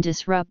endocrine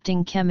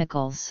disrupting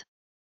chemicals.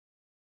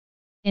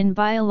 In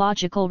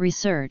biological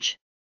research,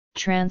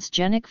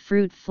 transgenic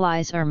fruit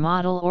flies are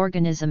model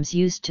organisms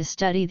used to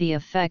study the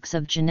effects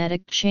of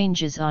genetic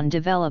changes on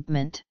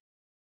development.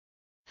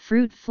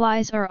 Fruit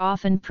flies are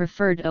often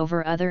preferred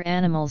over other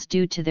animals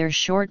due to their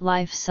short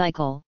life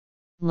cycle,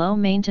 low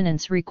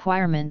maintenance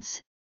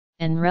requirements,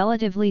 and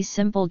relatively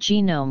simple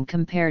genome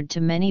compared to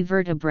many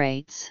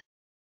vertebrates.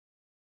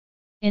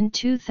 In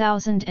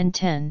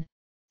 2010,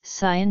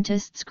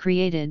 scientists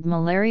created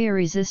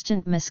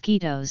malaria-resistant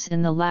mosquitoes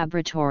in the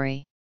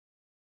laboratory.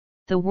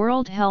 The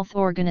World Health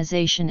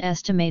Organization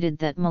estimated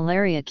that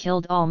malaria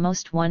killed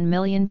almost 1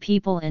 million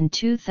people in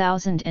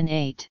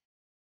 2008.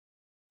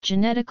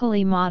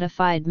 Genetically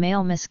modified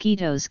male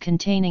mosquitoes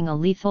containing a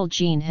lethal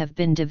gene have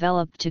been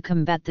developed to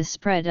combat the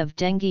spread of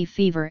dengue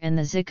fever and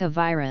the Zika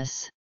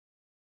virus.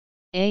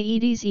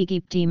 Aedes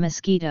aegypti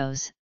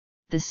mosquitoes,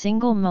 the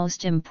single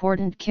most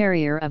important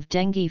carrier of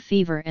dengue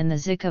fever and the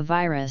Zika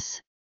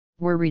virus,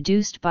 were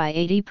reduced by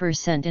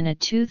 80% in a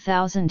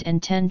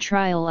 2010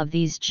 trial of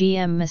these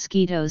GM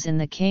mosquitoes in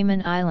the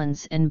Cayman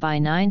Islands and by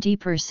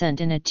 90%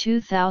 in a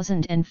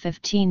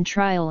 2015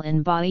 trial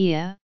in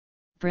Bahia,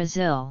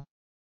 Brazil.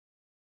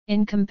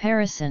 In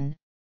comparison,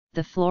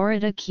 the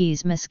Florida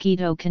Keys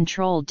Mosquito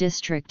Control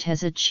District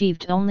has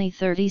achieved only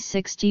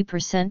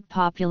 30–60%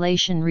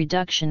 population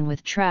reduction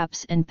with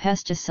traps and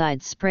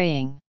pesticide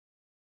spraying.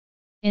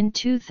 In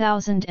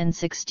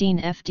 2016,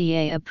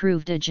 FDA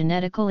approved a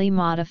genetically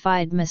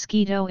modified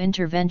mosquito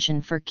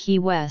intervention for Key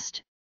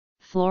West,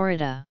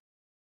 Florida.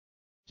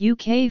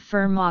 UK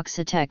firm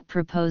Oxitec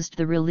proposed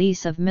the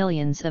release of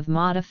millions of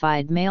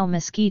modified male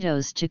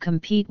mosquitoes to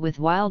compete with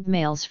wild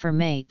males for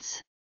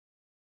mates.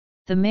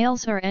 The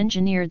males are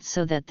engineered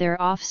so that their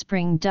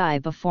offspring die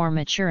before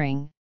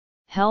maturing,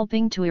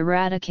 helping to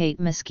eradicate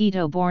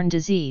mosquito-borne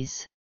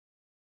disease.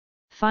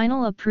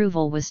 Final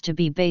approval was to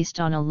be based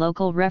on a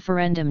local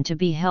referendum to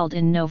be held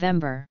in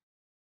November.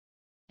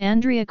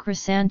 Andrea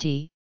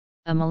Crisanti,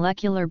 a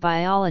molecular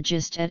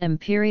biologist at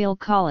Imperial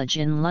College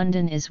in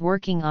London, is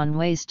working on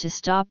ways to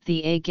stop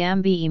the A.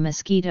 gambiae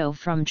mosquito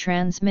from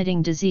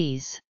transmitting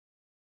disease.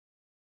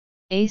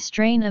 A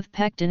strain of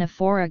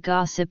Pectinophora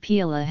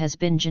gossypila has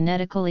been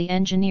genetically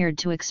engineered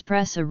to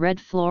express a red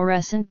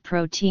fluorescent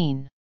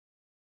protein.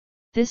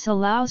 This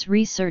allows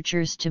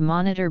researchers to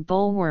monitor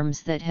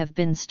bollworms that have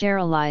been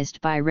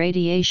sterilized by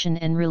radiation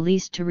and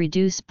released to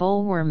reduce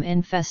bollworm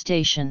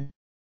infestation.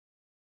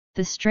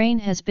 The strain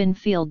has been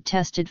field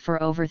tested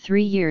for over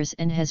 3 years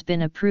and has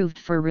been approved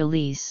for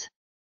release.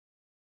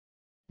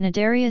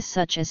 Cnidarias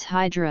such as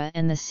Hydra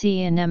and the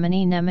sea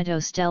anemone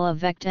Nematostella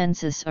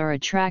vectensis are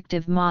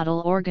attractive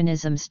model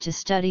organisms to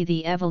study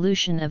the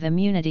evolution of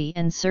immunity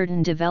and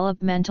certain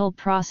developmental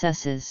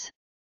processes.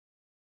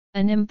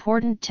 An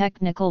important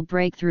technical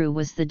breakthrough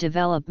was the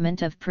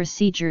development of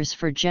procedures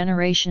for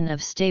generation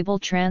of stable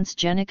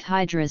transgenic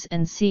hydras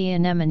and sea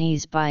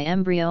anemones by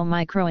embryo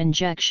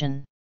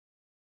microinjection.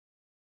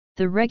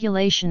 The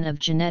regulation of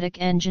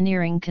genetic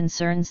engineering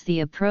concerns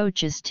the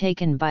approaches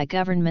taken by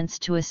governments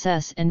to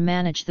assess and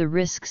manage the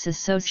risks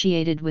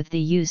associated with the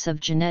use of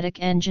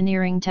genetic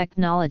engineering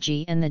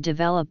technology and the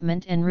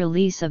development and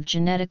release of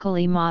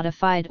genetically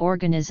modified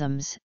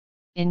organisms,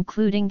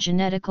 including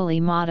genetically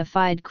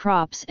modified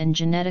crops and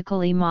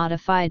genetically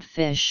modified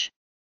fish.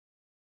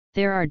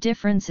 There are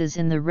differences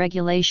in the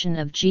regulation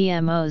of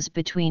GMOs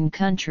between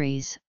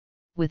countries,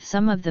 with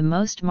some of the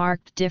most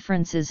marked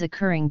differences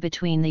occurring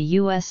between the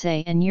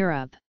USA and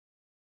Europe.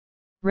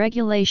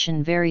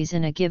 Regulation varies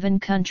in a given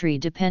country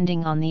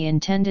depending on the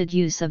intended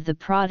use of the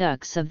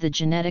products of the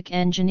genetic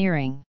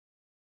engineering.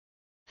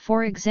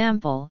 For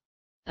example,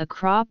 a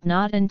crop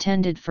not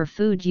intended for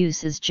food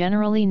use is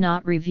generally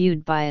not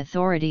reviewed by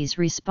authorities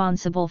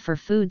responsible for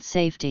food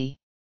safety.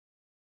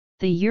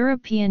 The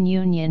European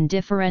Union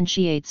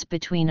differentiates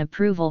between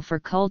approval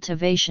for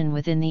cultivation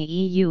within the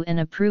EU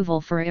and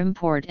approval for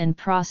import and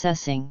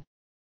processing.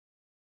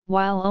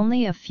 While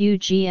only a few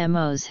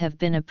GMOs have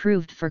been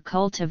approved for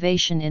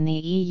cultivation in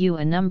the EU,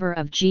 a number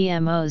of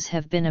GMOs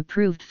have been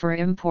approved for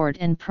import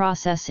and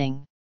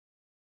processing.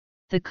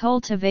 The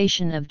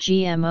cultivation of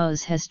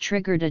GMOs has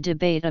triggered a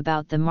debate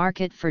about the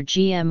market for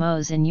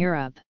GMOs in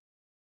Europe.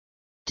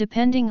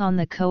 Depending on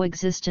the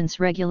coexistence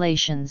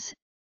regulations,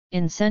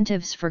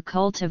 incentives for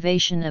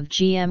cultivation of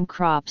GM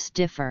crops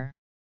differ.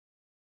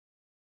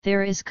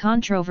 There is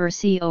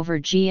controversy over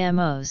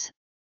GMOs,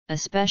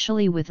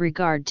 especially with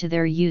regard to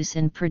their use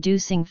in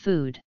producing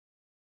food.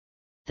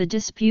 The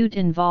dispute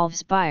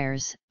involves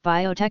buyers,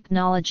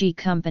 biotechnology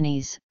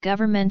companies,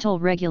 governmental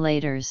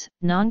regulators,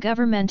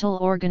 non-governmental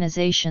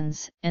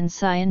organizations, and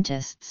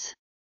scientists.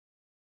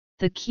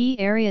 The key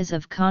areas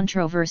of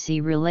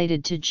controversy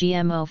related to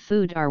GMO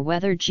food are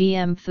whether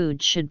GM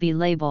food should be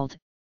labeled,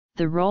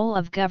 the role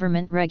of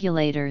government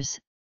regulators,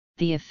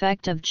 the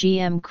effect of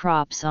GM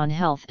crops on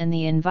health and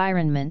the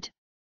environment,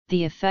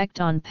 the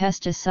effect on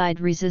pesticide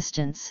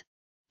resistance,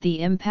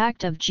 the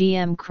impact of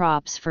GM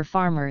crops for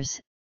farmers,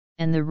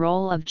 and the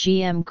role of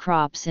GM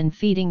crops in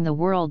feeding the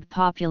world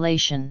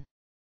population.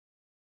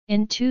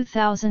 In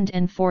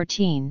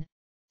 2014,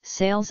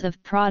 sales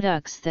of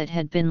products that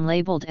had been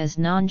labeled as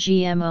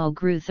non-GMO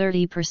grew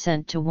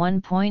 30% to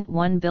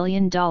 $1.1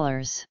 billion.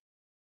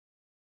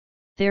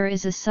 There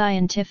is a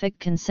scientific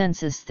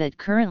consensus that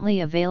currently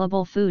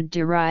available food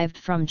derived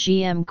from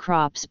GM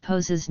crops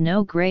poses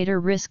no greater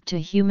risk to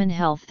human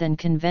health than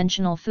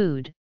conventional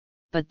food,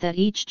 but that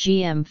each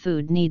GM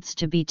food needs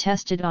to be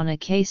tested on a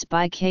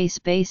case-by-case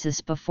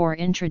basis before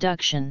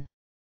introduction.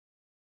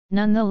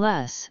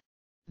 Nonetheless,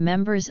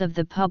 members of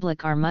the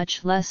public are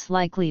much less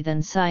likely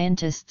than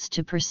scientists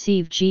to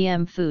perceive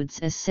GM foods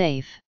as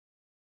safe.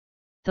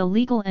 The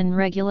legal and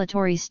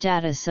regulatory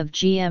status of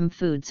GM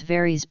foods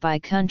varies by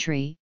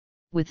country,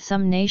 with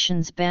some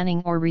nations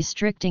banning or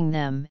restricting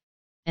them,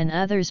 and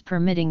others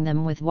permitting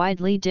them with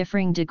widely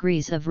differing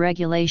degrees of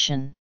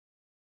regulation.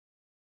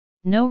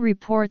 No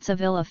reports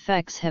of ill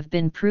effects have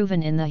been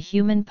proven in the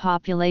human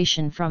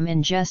population from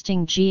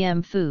ingesting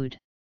GM food.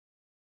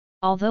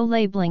 Although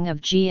labeling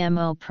of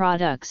GMO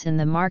products in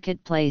the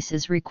marketplace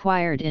is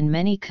required in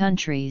many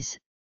countries,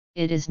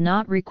 it is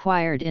not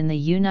required in the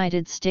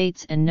United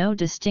States, and no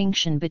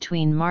distinction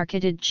between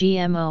marketed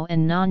GMO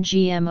and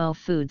non-GMO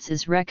foods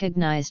is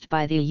recognized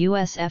by the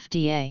US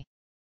FDA.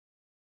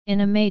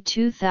 In a May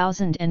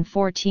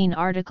 2014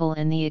 article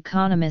in The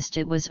Economist,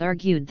 it was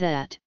argued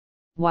that,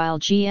 while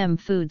GM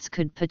foods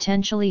could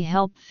potentially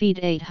help feed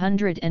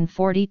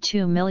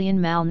 842 million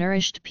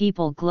malnourished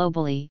people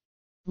globally,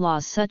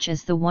 laws such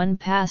as the one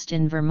passed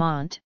in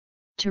Vermont,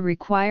 to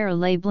require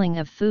labeling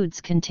of foods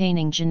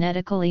containing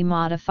genetically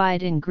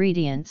modified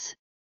ingredients,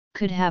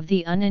 could have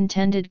the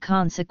unintended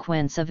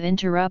consequence of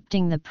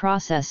interrupting the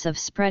process of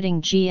spreading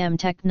GM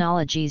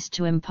technologies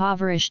to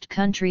impoverished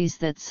countries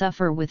that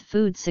suffer with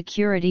food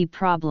security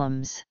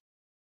problems.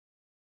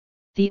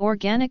 The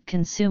Organic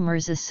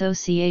Consumers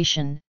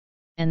Association,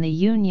 and the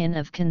Union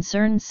of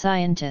Concerned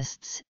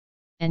Scientists,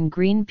 and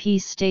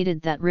Greenpeace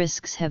stated that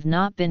risks have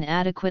not been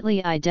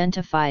adequately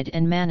identified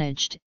and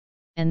managed,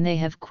 and they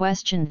have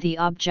questioned the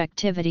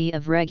objectivity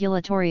of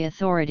regulatory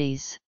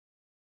authorities.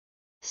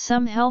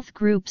 Some health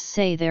groups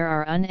say there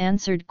are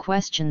unanswered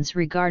questions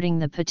regarding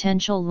the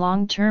potential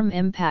long-term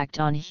impact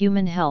on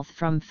human health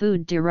from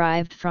food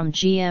derived from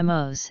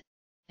GMOs,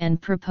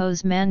 and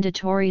propose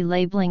mandatory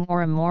labeling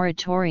or a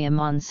moratorium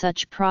on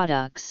such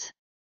products.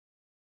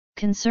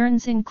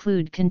 Concerns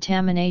include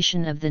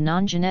contamination of the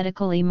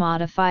non-genetically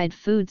modified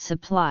food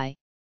supply,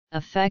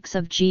 effects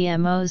of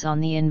GMOs on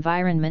the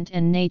environment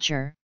and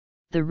nature,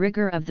 the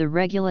rigor of the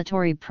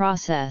regulatory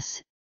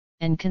process,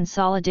 and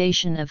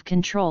consolidation of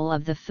control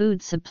of the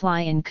food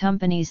supply in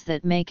companies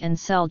that make and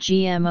sell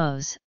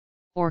GMOs,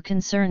 or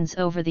concerns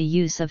over the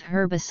use of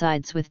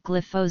herbicides with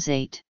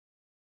glyphosate.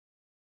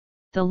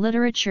 The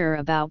literature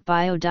about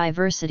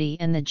biodiversity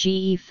and the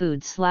GE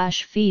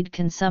food/feed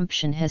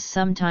consumption has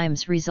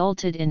sometimes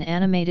resulted in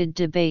animated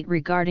debate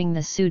regarding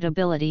the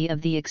suitability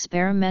of the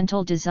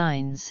experimental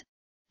designs,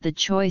 the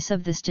choice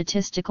of the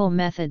statistical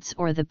methods,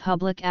 or the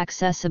public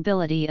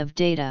accessibility of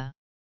data.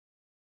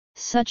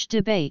 Such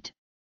debate,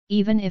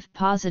 even if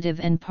positive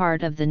and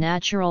part of the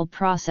natural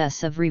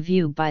process of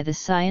review by the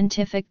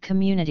scientific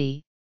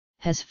community,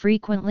 has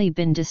frequently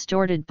been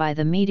distorted by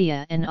the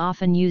media and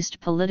often used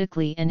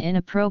politically and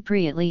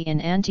inappropriately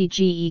in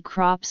anti-GE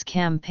crops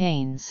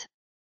campaigns.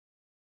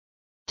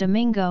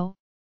 Domingo,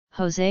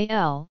 Jose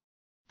L.,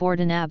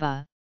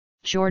 Bordenaba,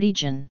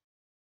 Jordijan.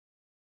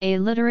 A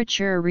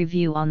literature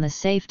review on the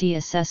safety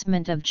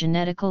assessment of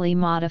genetically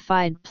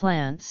modified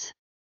plants.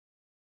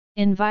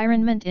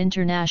 Environment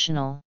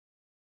International.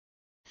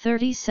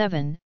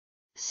 37,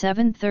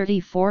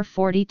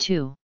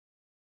 73442.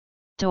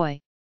 doi.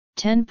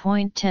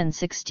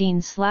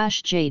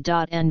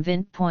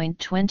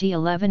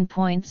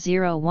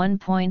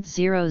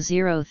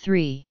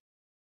 10.1016/j.nvint.2011.01.003.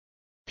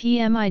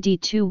 PMID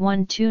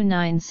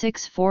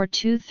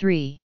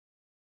 21296423.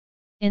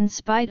 In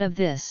spite of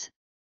this,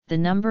 the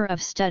number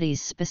of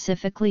studies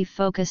specifically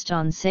focused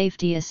on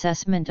safety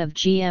assessment of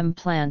GM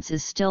plants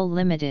is still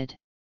limited.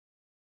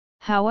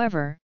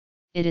 However,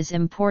 it is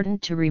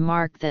important to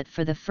remark that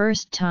for the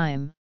first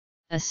time,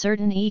 a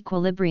certain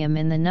equilibrium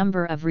in the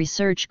number of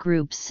research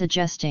groups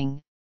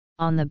suggesting,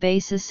 on the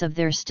basis of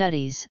their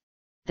studies,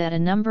 that a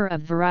number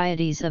of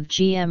varieties of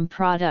GM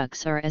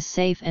products are as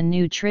safe and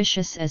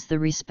nutritious as the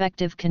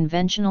respective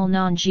conventional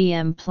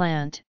non-GM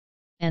plant,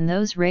 and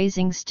those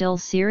raising still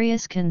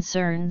serious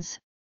concerns,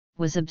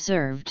 was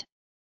observed.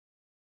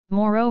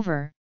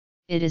 Moreover,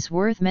 it is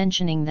worth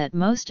mentioning that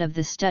most of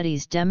the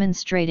studies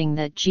demonstrating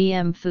that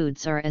GM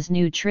foods are as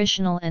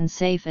nutritional and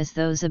safe as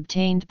those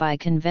obtained by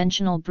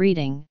conventional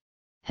breeding,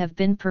 have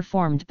been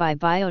performed by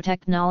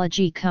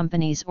biotechnology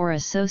companies or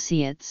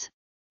associates,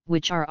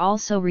 which are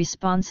also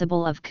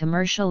responsible of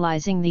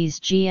commercializing these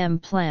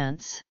GM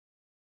plants.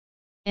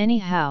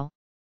 Anyhow,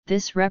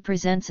 this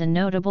represents a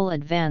notable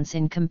advance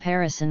in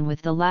comparison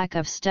with the lack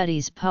of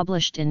studies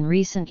published in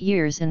recent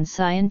years in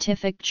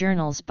scientific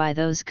journals by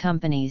those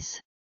companies.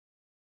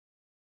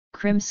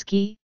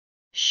 Krimsky,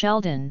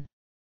 Sheldon.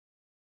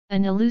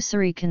 An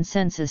illusory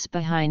consensus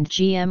behind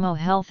GMO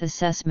health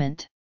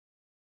assessment.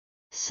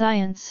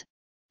 Science,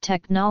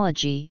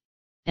 Technology,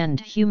 and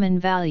Human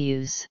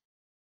Values.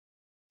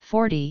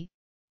 40,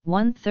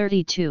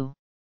 132.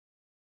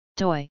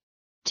 doi.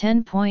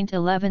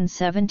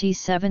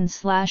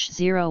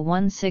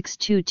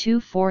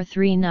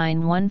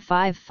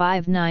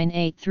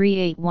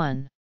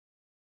 10.1177/01622439155983881.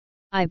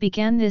 I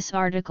began this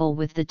article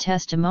with the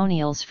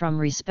testimonials from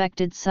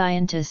respected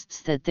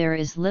scientists that there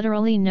is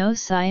literally no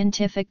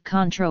scientific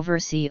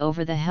controversy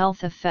over the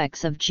health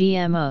effects of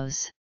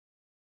GMOs.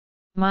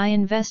 My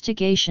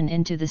investigation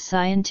into the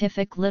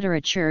scientific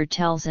literature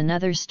tells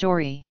another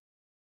story.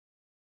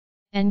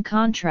 In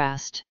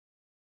contrast,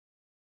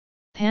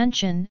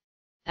 Panchin,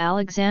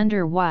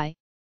 Alexander Y.,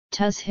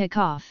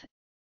 Tuzhikov,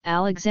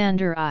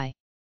 Alexander I.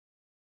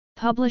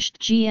 Published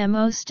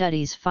GMO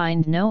studies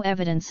find no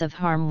evidence of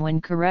harm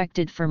when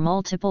corrected for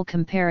multiple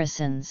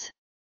comparisons.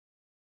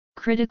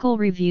 Critical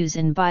Reviews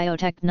in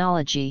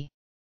Biotechnology.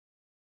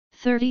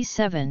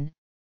 37,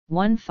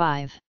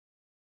 15.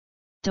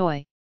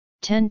 doi.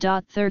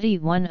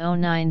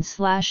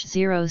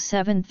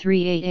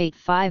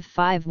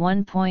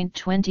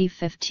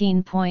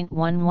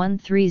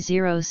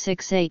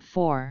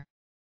 10.3109/073885551.2015.11306884.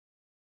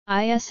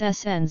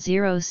 ISSN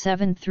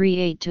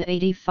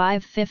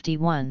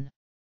 0738-8551.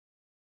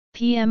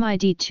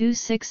 PMID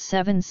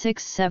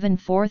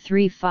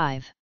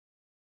 267674435.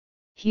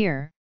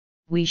 Here,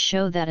 we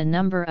show that a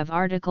number of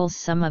articles,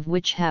 some of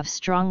which have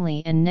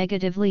strongly and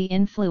negatively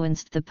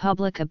influenced the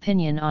public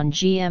opinion on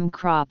GM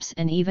crops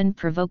and even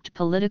provoked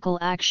political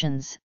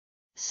actions,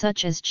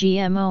 such as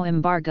GMO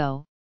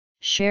embargo,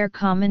 share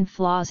common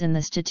flaws in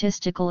the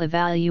statistical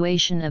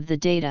evaluation of the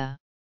data.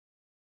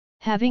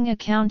 Having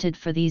accounted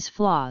for these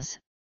flaws,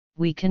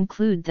 we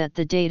conclude that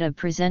the data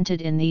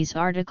presented in these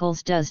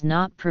articles does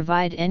not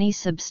provide any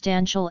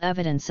substantial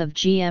evidence of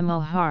GMO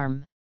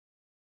harm.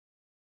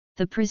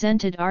 The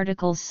presented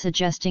articles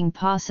suggesting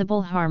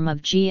possible harm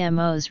of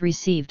GMOs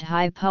received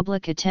high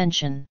public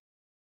attention.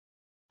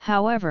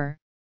 However,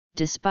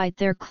 despite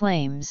their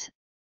claims,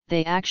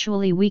 they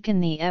actually weaken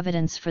the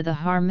evidence for the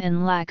harm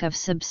and lack of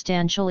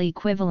substantial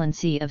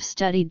equivalency of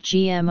studied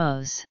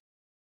GMOs.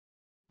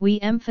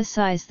 We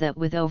emphasize that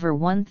with over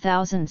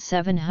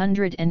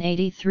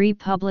 1,783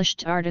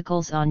 published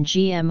articles on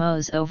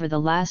GMOs over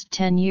the last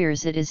 10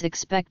 years, it is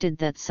expected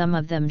that some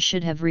of them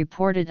should have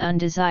reported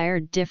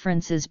undesired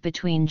differences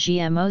between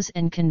GMOs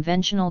and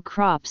conventional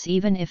crops,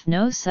 even if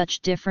no such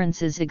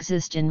differences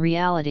exist in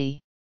reality.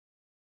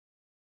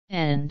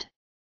 And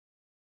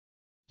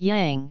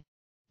Yang,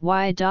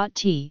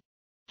 Y.T.,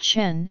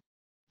 Chen,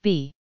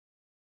 B.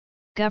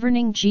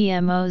 Governing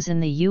GMOs in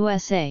the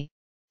USA,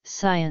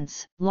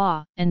 Science,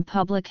 Law, and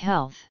Public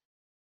Health.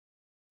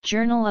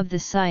 Journal of the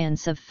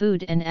Science of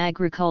Food and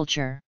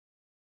Agriculture.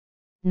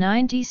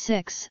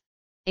 96,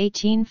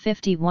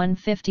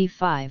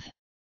 1851-55.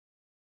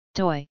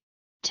 doi.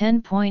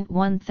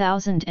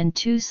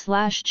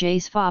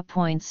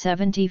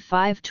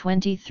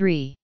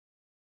 10.1002/JSFA.7523.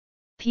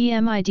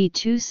 PMID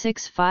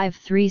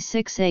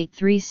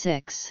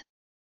 265368836.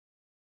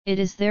 It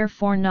is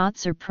therefore not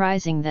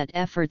surprising that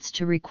efforts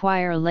to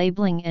require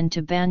labeling and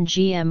to ban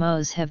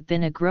GMOs have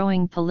been a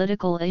growing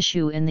political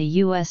issue in the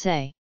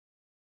USA.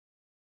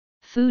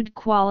 Food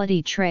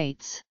quality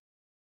traits.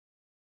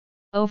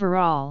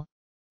 Overall,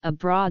 a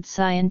broad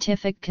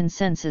scientific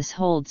consensus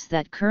holds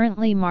that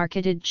currently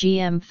marketed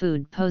GM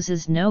food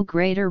poses no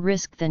greater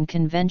risk than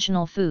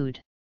conventional food.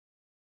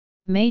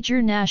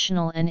 Major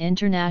national and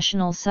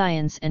international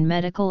science and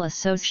medical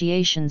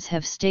associations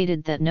have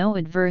stated that no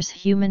adverse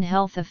human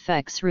health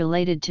effects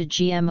related to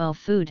GMO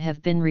food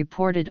have been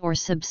reported or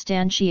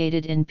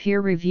substantiated in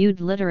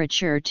peer-reviewed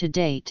literature to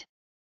date.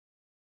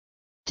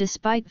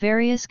 Despite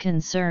various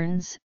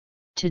concerns,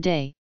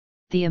 today,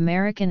 the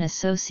American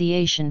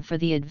Association for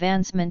the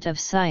Advancement of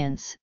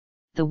Science,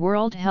 the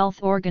World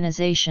Health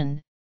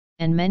Organization,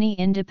 and many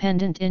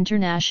independent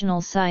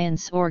international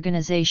science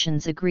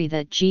organizations agree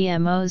that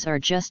GMOs are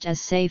just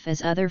as safe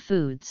as other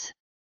foods.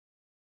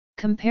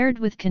 Compared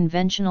with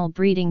conventional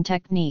breeding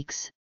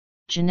techniques,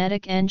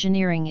 genetic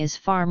engineering is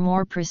far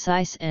more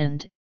precise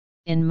and,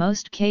 in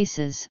most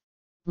cases,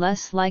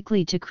 less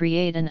likely to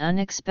create an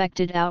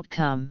unexpected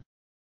outcome.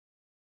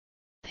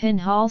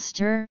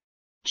 Pinholster,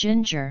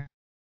 Ginger.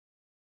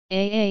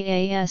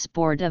 AAAS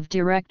Board of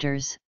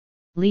Directors.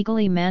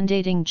 Legally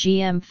mandating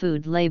GM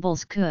food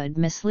labels could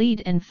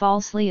mislead and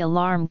falsely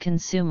alarm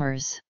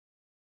consumers.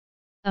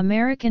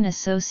 American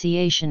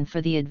Association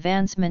for the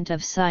Advancement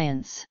of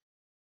Science.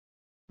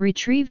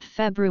 Retrieved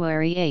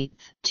February 8,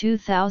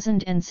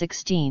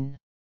 2016.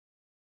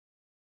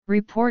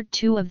 Report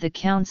 2 of the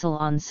Council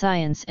on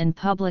Science and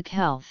Public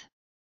Health,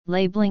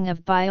 Labeling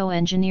of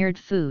Bioengineered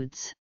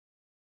Foods.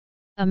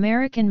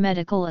 American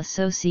Medical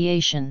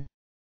Association.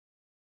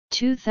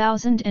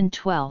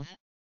 2012.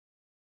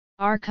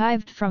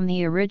 Archived from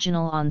the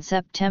original on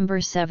September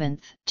 7,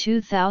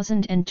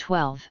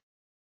 2012.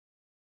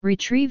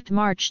 Retrieved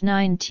March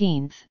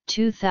 19,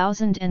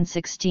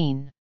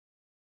 2016.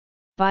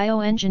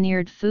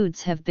 Bioengineered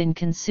foods have been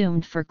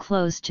consumed for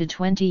close to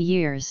 20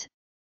 years,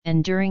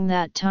 and during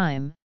that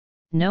time,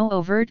 no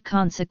overt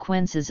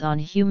consequences on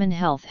human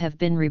health have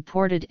been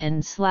reported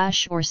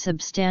and/or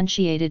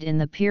substantiated in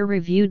the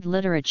peer-reviewed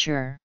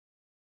literature.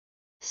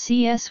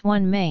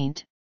 CS1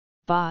 maint,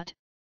 bot.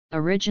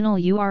 Original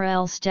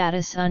URL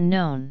status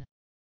unknown.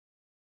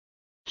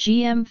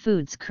 GM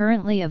foods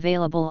currently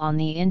available on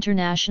the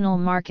international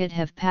market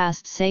have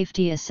passed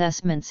safety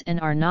assessments and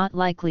are not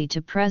likely to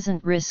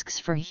present risks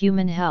for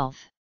human health.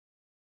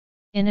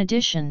 In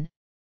addition,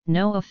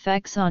 no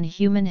effects on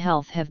human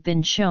health have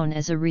been shown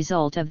as a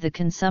result of the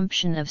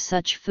consumption of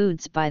such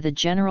foods by the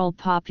general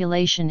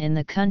population in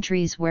the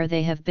countries where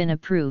they have been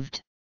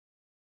approved.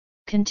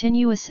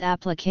 Continuous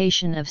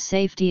application of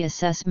safety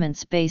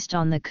assessments based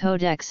on the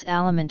Codex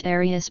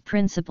Alimentarius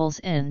principles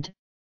and,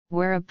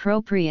 where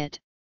appropriate,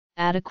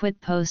 adequate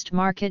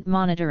post-market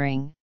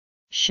monitoring,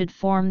 should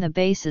form the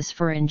basis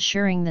for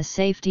ensuring the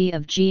safety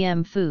of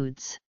GM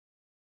foods.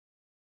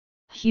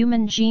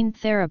 Human gene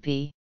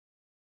therapy.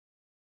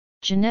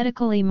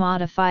 Genetically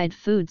modified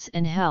foods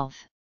and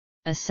health,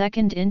 a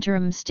second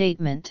interim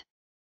statement.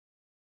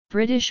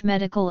 British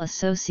Medical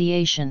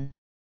Association.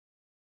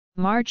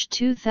 March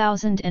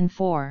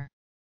 2004.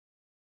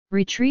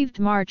 Retrieved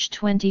March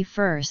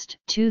 21,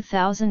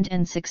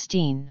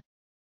 2016.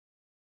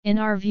 In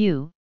our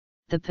view,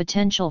 the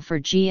potential for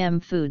GM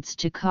foods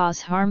to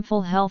cause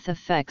harmful health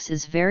effects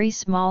is very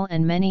small,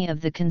 and many of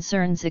the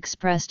concerns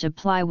expressed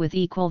apply with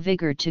equal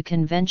vigor to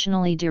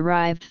conventionally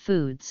derived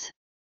foods.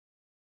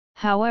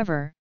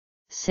 However,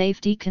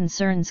 safety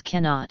concerns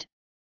cannot,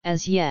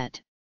 as yet,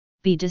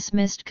 be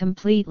dismissed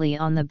completely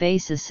on the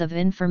basis of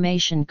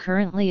information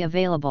currently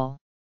available.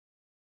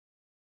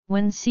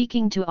 When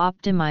seeking to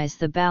optimize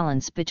the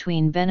balance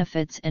between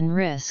benefits and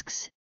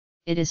risks,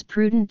 it is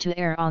prudent to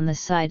err on the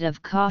side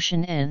of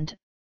caution and,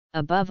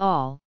 above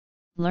all,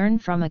 learn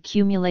from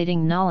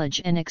accumulating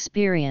knowledge and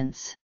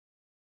experience.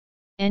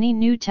 Any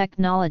new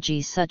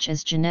technology such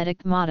as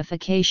genetic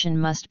modification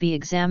must be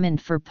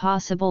examined for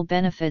possible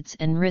benefits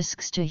and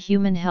risks to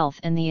human health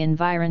and the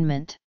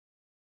environment.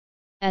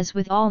 As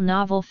with all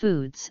novel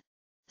foods,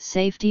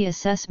 safety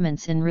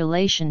assessments in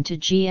relation to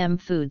GM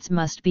foods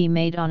must be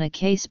made on a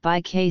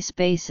case-by-case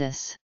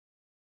basis.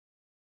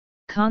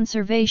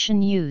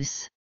 Conservation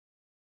use.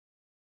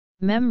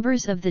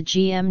 Members of the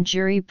GM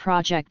Jury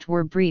Project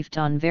were briefed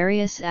on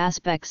various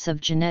aspects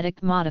of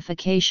genetic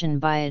modification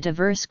by a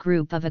diverse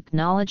group of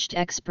acknowledged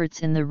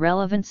experts in the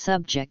relevant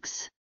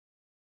subjects.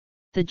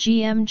 The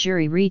GM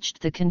jury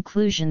reached the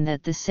conclusion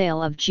that the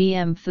sale of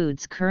GM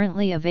foods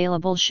currently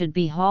available should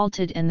be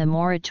halted and the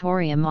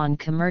moratorium on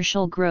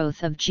commercial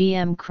growth of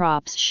GM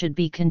crops should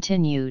be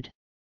continued.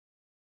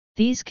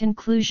 These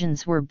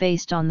conclusions were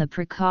based on the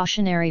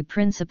precautionary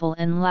principle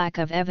and lack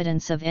of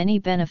evidence of any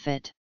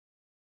benefit.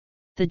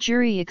 The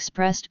jury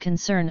expressed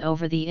concern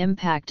over the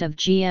impact of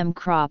GM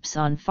crops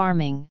on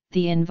farming,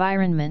 the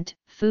environment,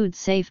 food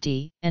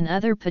safety, and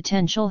other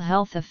potential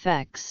health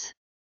effects.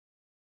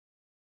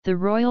 The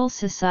Royal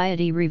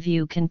Society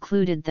review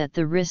concluded that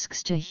the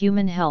risks to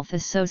human health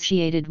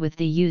associated with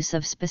the use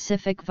of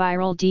specific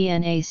viral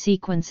DNA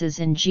sequences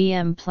in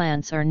GM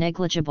plants are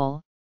negligible,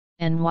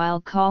 and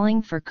while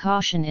calling for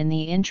caution in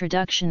the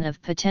introduction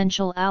of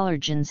potential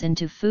allergens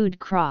into food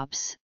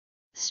crops,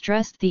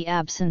 stressed the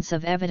absence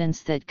of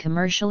evidence that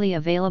commercially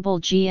available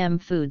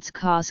GM foods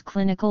cause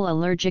clinical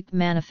allergic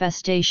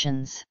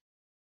manifestations.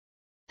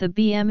 The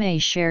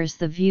BMA shares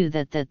the view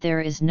that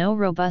there is no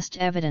robust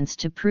evidence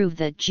to prove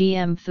that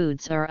GM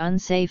foods are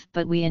unsafe,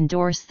 but we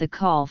endorse the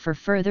call for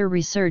further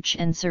research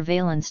and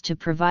surveillance to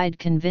provide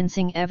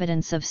convincing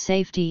evidence of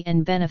safety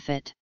and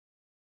benefit.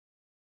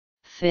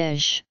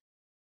 Fish,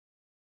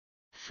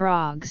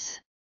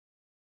 frogs,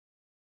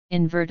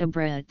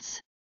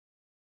 invertebrates,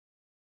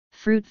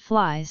 fruit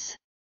flies,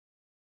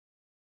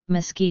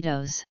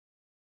 mosquitoes,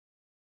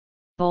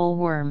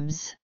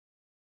 bollworms,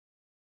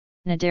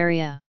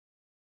 Cnidaria.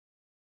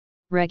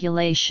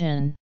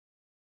 Regulation.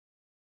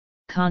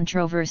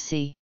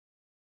 Controversy.